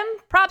to him,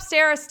 props to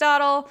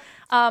Aristotle.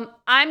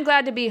 I'm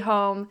glad to be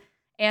home.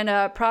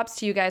 And props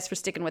to you guys for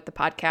sticking with the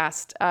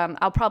podcast.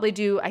 I'll probably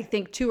do, I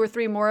think, 2 or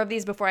 3 more of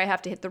these before I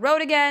have to hit the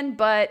road again.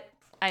 But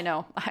I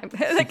know,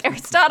 like,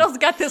 Aristotle's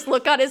got this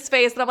look on his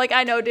face, and I'm like,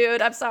 I know,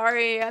 dude. I'm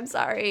sorry. Oh,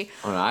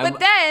 no, but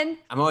then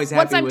I'm always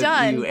happy with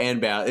you and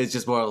Bal. It's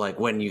just more like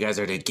when you guys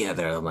are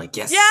together. I'm like,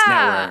 yes.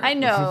 Yeah, I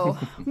know.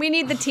 We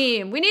need the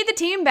team. We need the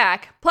team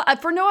back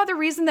for no other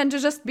reason than to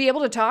just be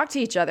able to talk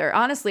to each other.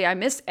 Honestly, I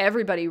miss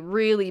everybody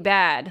really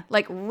bad.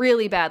 Like,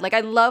 really bad. Like,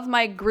 I love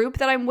my group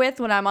that I'm with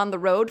when I'm on the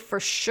road, for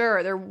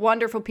sure. They're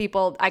wonderful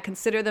people. I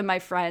consider them my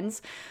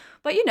friends.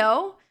 But, you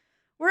know,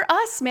 we're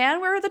us,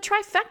 man. We're the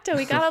trifecta.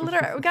 We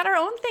got our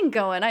own thing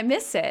going. I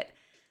miss it.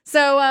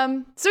 So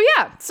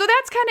yeah. So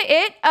that's kind of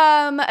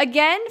it.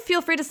 Again,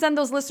 feel free to send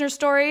those listener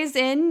stories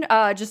in.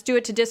 Just do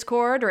it to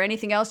Discord or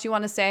anything else you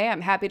want to say.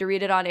 I'm happy to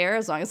read it on air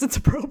as long as it's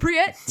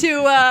appropriate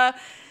to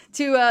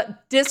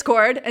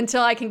Discord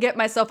until I can get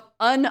myself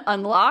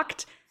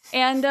unlocked.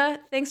 And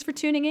thanks for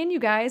tuning in, you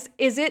guys.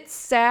 Is it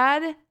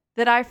sad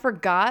that I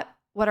forgot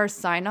what our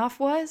sign off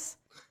was?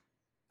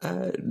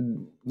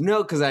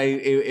 No, because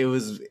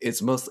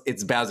it's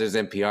Bowser's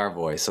NPR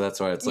voice, so that's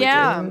why it's like,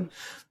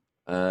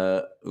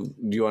 do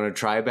you want to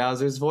try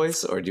Bowser's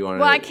voice, or do you want to?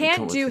 Well, I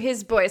can't do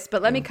his voice,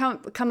 but let me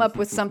come up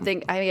with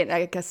something.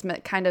 I guess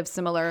kind of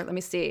similar. Let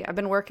me see. I've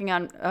been working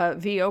on a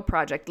VO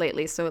project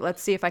lately, so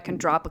let's see if I can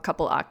drop a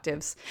couple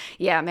octaves.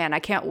 Yeah, man, I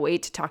can't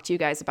wait to talk to you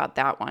guys about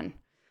that one.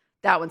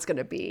 That one's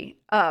gonna be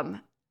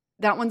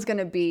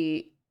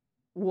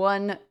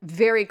one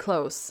very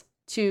close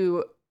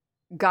to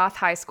goth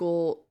high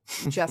school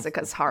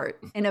Jessica's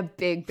heart in a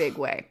big, big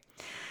way.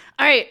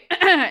 All right.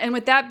 And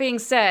with that being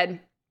said,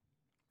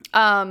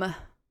 thank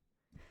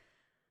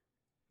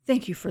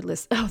you for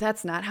listening. Oh,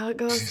 that's not how it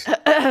goes.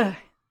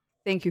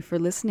 Thank you for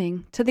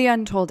listening to The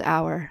Untold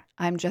Hour.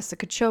 I'm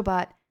Jessica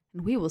Chobot,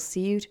 and we will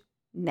see you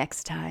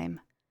next time.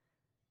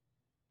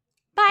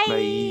 Bye.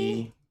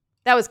 Bye.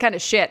 That was kind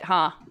of shit,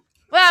 huh?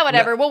 Well,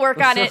 whatever. We'll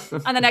work on it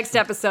on the next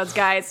episodes,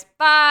 guys.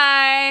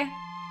 Bye.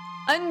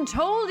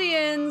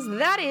 Untoldians,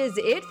 that is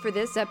it for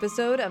this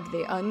episode of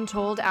The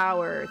Untold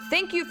Hour.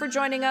 Thank you for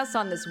joining us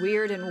on this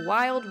weird and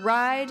wild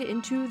ride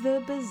into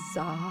the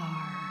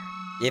bizarre.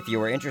 If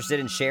you are interested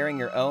in sharing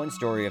your own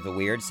story of the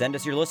weird, send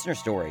us your listener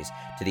stories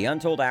to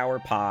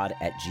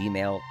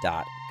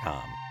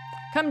theuntoldhourpod@gmail.com.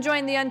 Come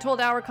join the Untold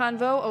Hour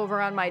Convo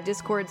over on my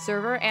Discord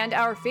server and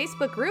our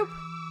Facebook group.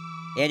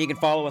 And you can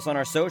follow us on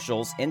our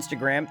socials,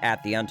 Instagram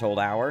at The Untold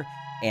Hour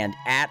and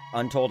at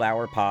Untold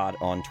Hour Pod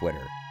on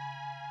Twitter.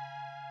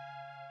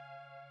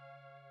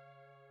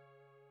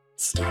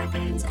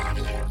 Starburns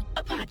Audio,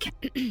 a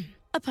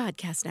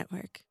podcast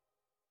network.